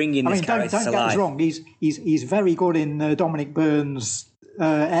in bringing this character to life. Don't get us wrong. He's very good in Dominic Byrne's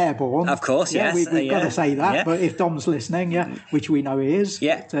Airborne. Of course, yes. We've got to say that. Yeah. But if Dom's listening, which we know he is.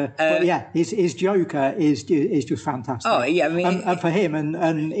 Yeah. But his Joker is just fantastic. Oh, yeah. I mean, and for him,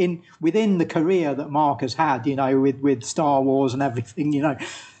 and within the career that Mark has had, with Star Wars and everything,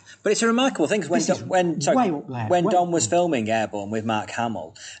 But it's a remarkable thing because when Dom was filming Airborne with Mark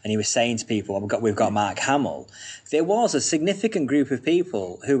Hamill, and he was saying to people, "We've got Mark Hamill," there was a significant group of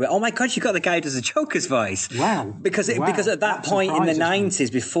people who were, "Oh my God, you got the guy who does the Joker's voice!" Wow! Because at that point in the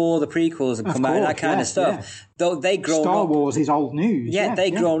 '90s, before the prequels had come out and that kind of stuff, though they grown Star up, Wars is old news. Yeah,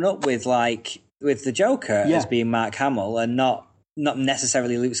 they'd grown up with the Joker as being Mark Hamill and not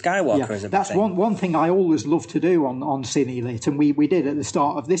necessarily Luke Skywalker as a big That's thing. one thing I always love to do on Cinelit, and we did at the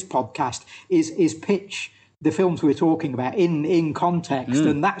start of this podcast, is pitch the films we're talking about in context,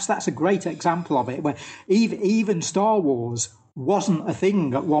 and that's a great example of it, where even Star Wars wasn't a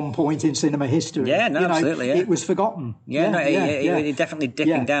thing at one point in cinema history. Yeah, no, absolutely. Yeah. It was forgotten. It definitely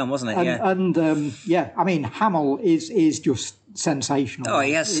dipping down, wasn't it? I mean, Hamill is just sensational. Oh,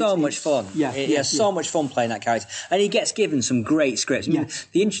 he has so much fun. He has so much fun playing that character, and he gets given some great scripts. I mean,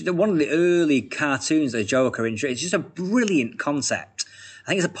 one of the early cartoons, the Joker intro, it's just a brilliant concept.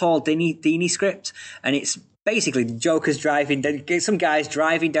 I think it's a Paul Dini script, and it's basically Joker's some guy's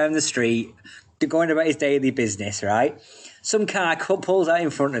driving down the street, going about his daily business, right? Some car pulls out in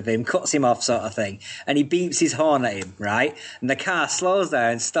front of him, cuts him off sort of thing, and he beeps his horn at him, right? And the car slows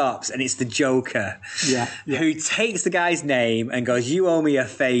down, stops, and it's the Joker who takes the guy's name and goes, "You owe me a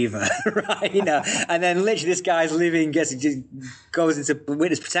favour," right? And then literally this guy's goes into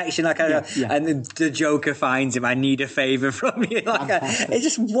witness protection, and the Joker finds him, "I need a favour from you." It's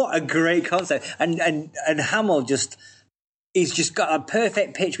just what a great concept. And Hamill he's just got a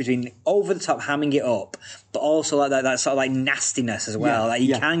perfect pitch between over the top hamming it up, but also like that sort of like nastiness as well.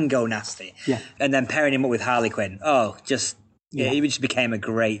 He can go nasty. Yeah. And then pairing him up with Harley Quinn. Oh, he just became a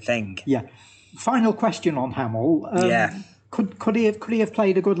great thing. Yeah. Final question on Hamill. Could he have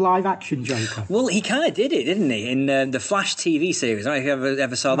played a good live action Joker? Well, he kind of did it, didn't he? In the Flash TV series. I don't know if you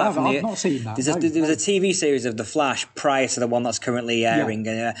ever saw that. I've not seen that. There was a TV series of the Flash prior to the one that's currently airing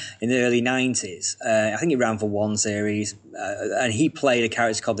in the early 90s. I think it ran for one series, and he played a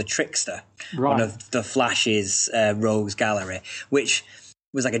character called the Trickster, one of the Flash's rogues gallery, which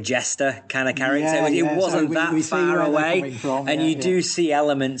was like a jester kind of character. It wasn't that far away. And you do see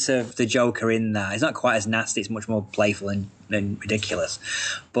elements of the Joker in that. It's not quite as nasty. It's much more playful and ridiculous.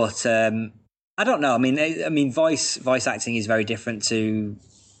 But I don't know. I mean, voice acting is very different to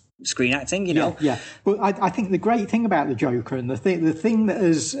screen acting, Yeah. But I think the great thing about the Joker, and the thing that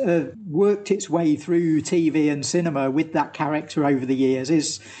has worked its way through TV and cinema with that character over the years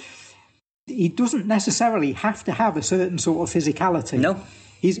is he doesn't necessarily have to have a certain sort of physicality. No.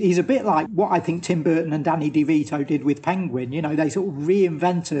 He's a bit like what I think Tim Burton and Danny DeVito did with Penguin. They sort of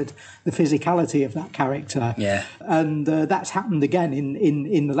reinvented the physicality of that character. Yeah. And that's happened again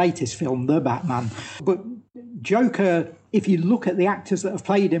in the latest film, The Batman. But Joker, if you look at the actors that have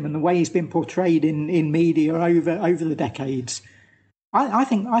played him and the way he's been portrayed in media over the decades, I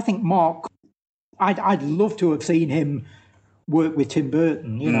think Mark, I'd love to have seen him work with Tim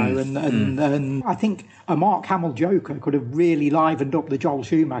Burton, and I think a Mark Hamill Joker could have really livened up the Joel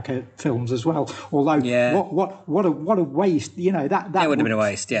Schumacher films as well. Although, what a waste! That would have been a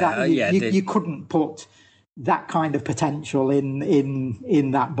waste. You couldn't put that kind of potential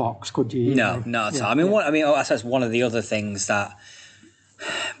in that box, could you? No, not at all. I suppose one of the other things that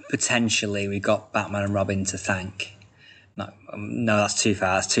potentially we got Batman and Robin to thank. No, that's too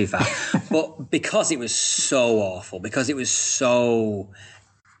far. But because it was so awful, because it was so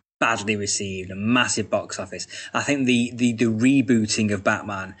badly received, a massive box office, I think the rebooting of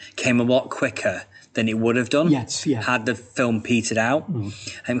Batman came a lot quicker than it would have done had the film petered out. And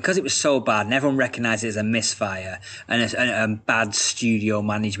because it was so bad and everyone recognised it as a misfire and a bad studio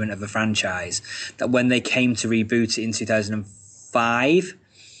management of the franchise, that when they came to reboot it in 2005...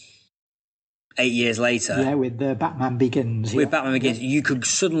 8 years later, with Batman Begins. Batman Begins, you could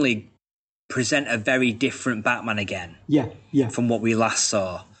suddenly present a very different Batman again. From what we last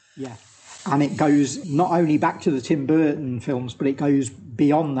saw. Yeah, and it goes not only back to the Tim Burton films, but it goes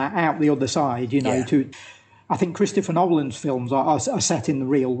beyond that, out the other side. I think Christopher Nolan's films are set in the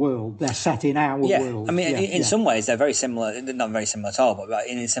real world. They're set in our world. I mean, in some ways, they're very similar. Not very similar at all, but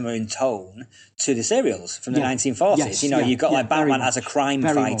similar in tone to the serials from the 1940s. Yes, you've got like Batman as a crime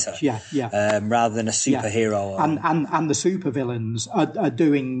fighter, rather than a superhero. And the supervillains are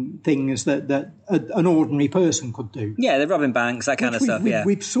doing things that an ordinary person could do. Yeah, they're robbing banks, that kind of stuff.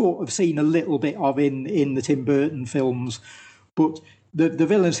 We've sort of seen a little bit of in the Tim Burton films, but the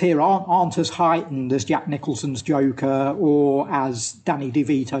villains here aren't as heightened as Jack Nicholson's Joker or as Danny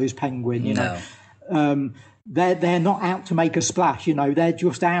DeVito's Penguin. You know, they're not out to make a splash. You know, they're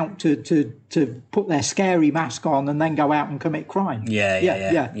just out to put their scary mask on and then go out and commit crime.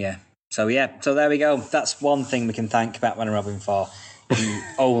 Yeah. So there we go. That's one thing we can thank Batman and Robin for. The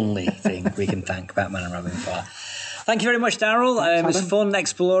only thing we can thank Batman and Robin for. Thank you very much, Daryl. It was fun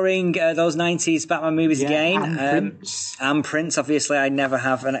exploring those 90s Batman movies again. And Prince. Obviously, I never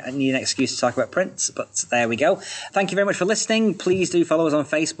need an excuse to talk about Prince, but there we go. Thank you very much for listening. Please do follow us on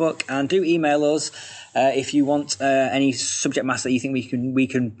Facebook and do email us if you want any subject matter that you think we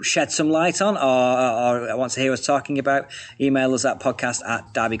can shed some light on or want to hear us talking about. Email us at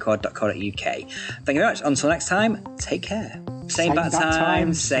podcast@derbyquad.co.uk. Thank you very much. Until next time, take care. Same bat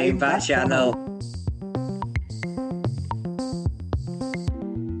time, same bat channel.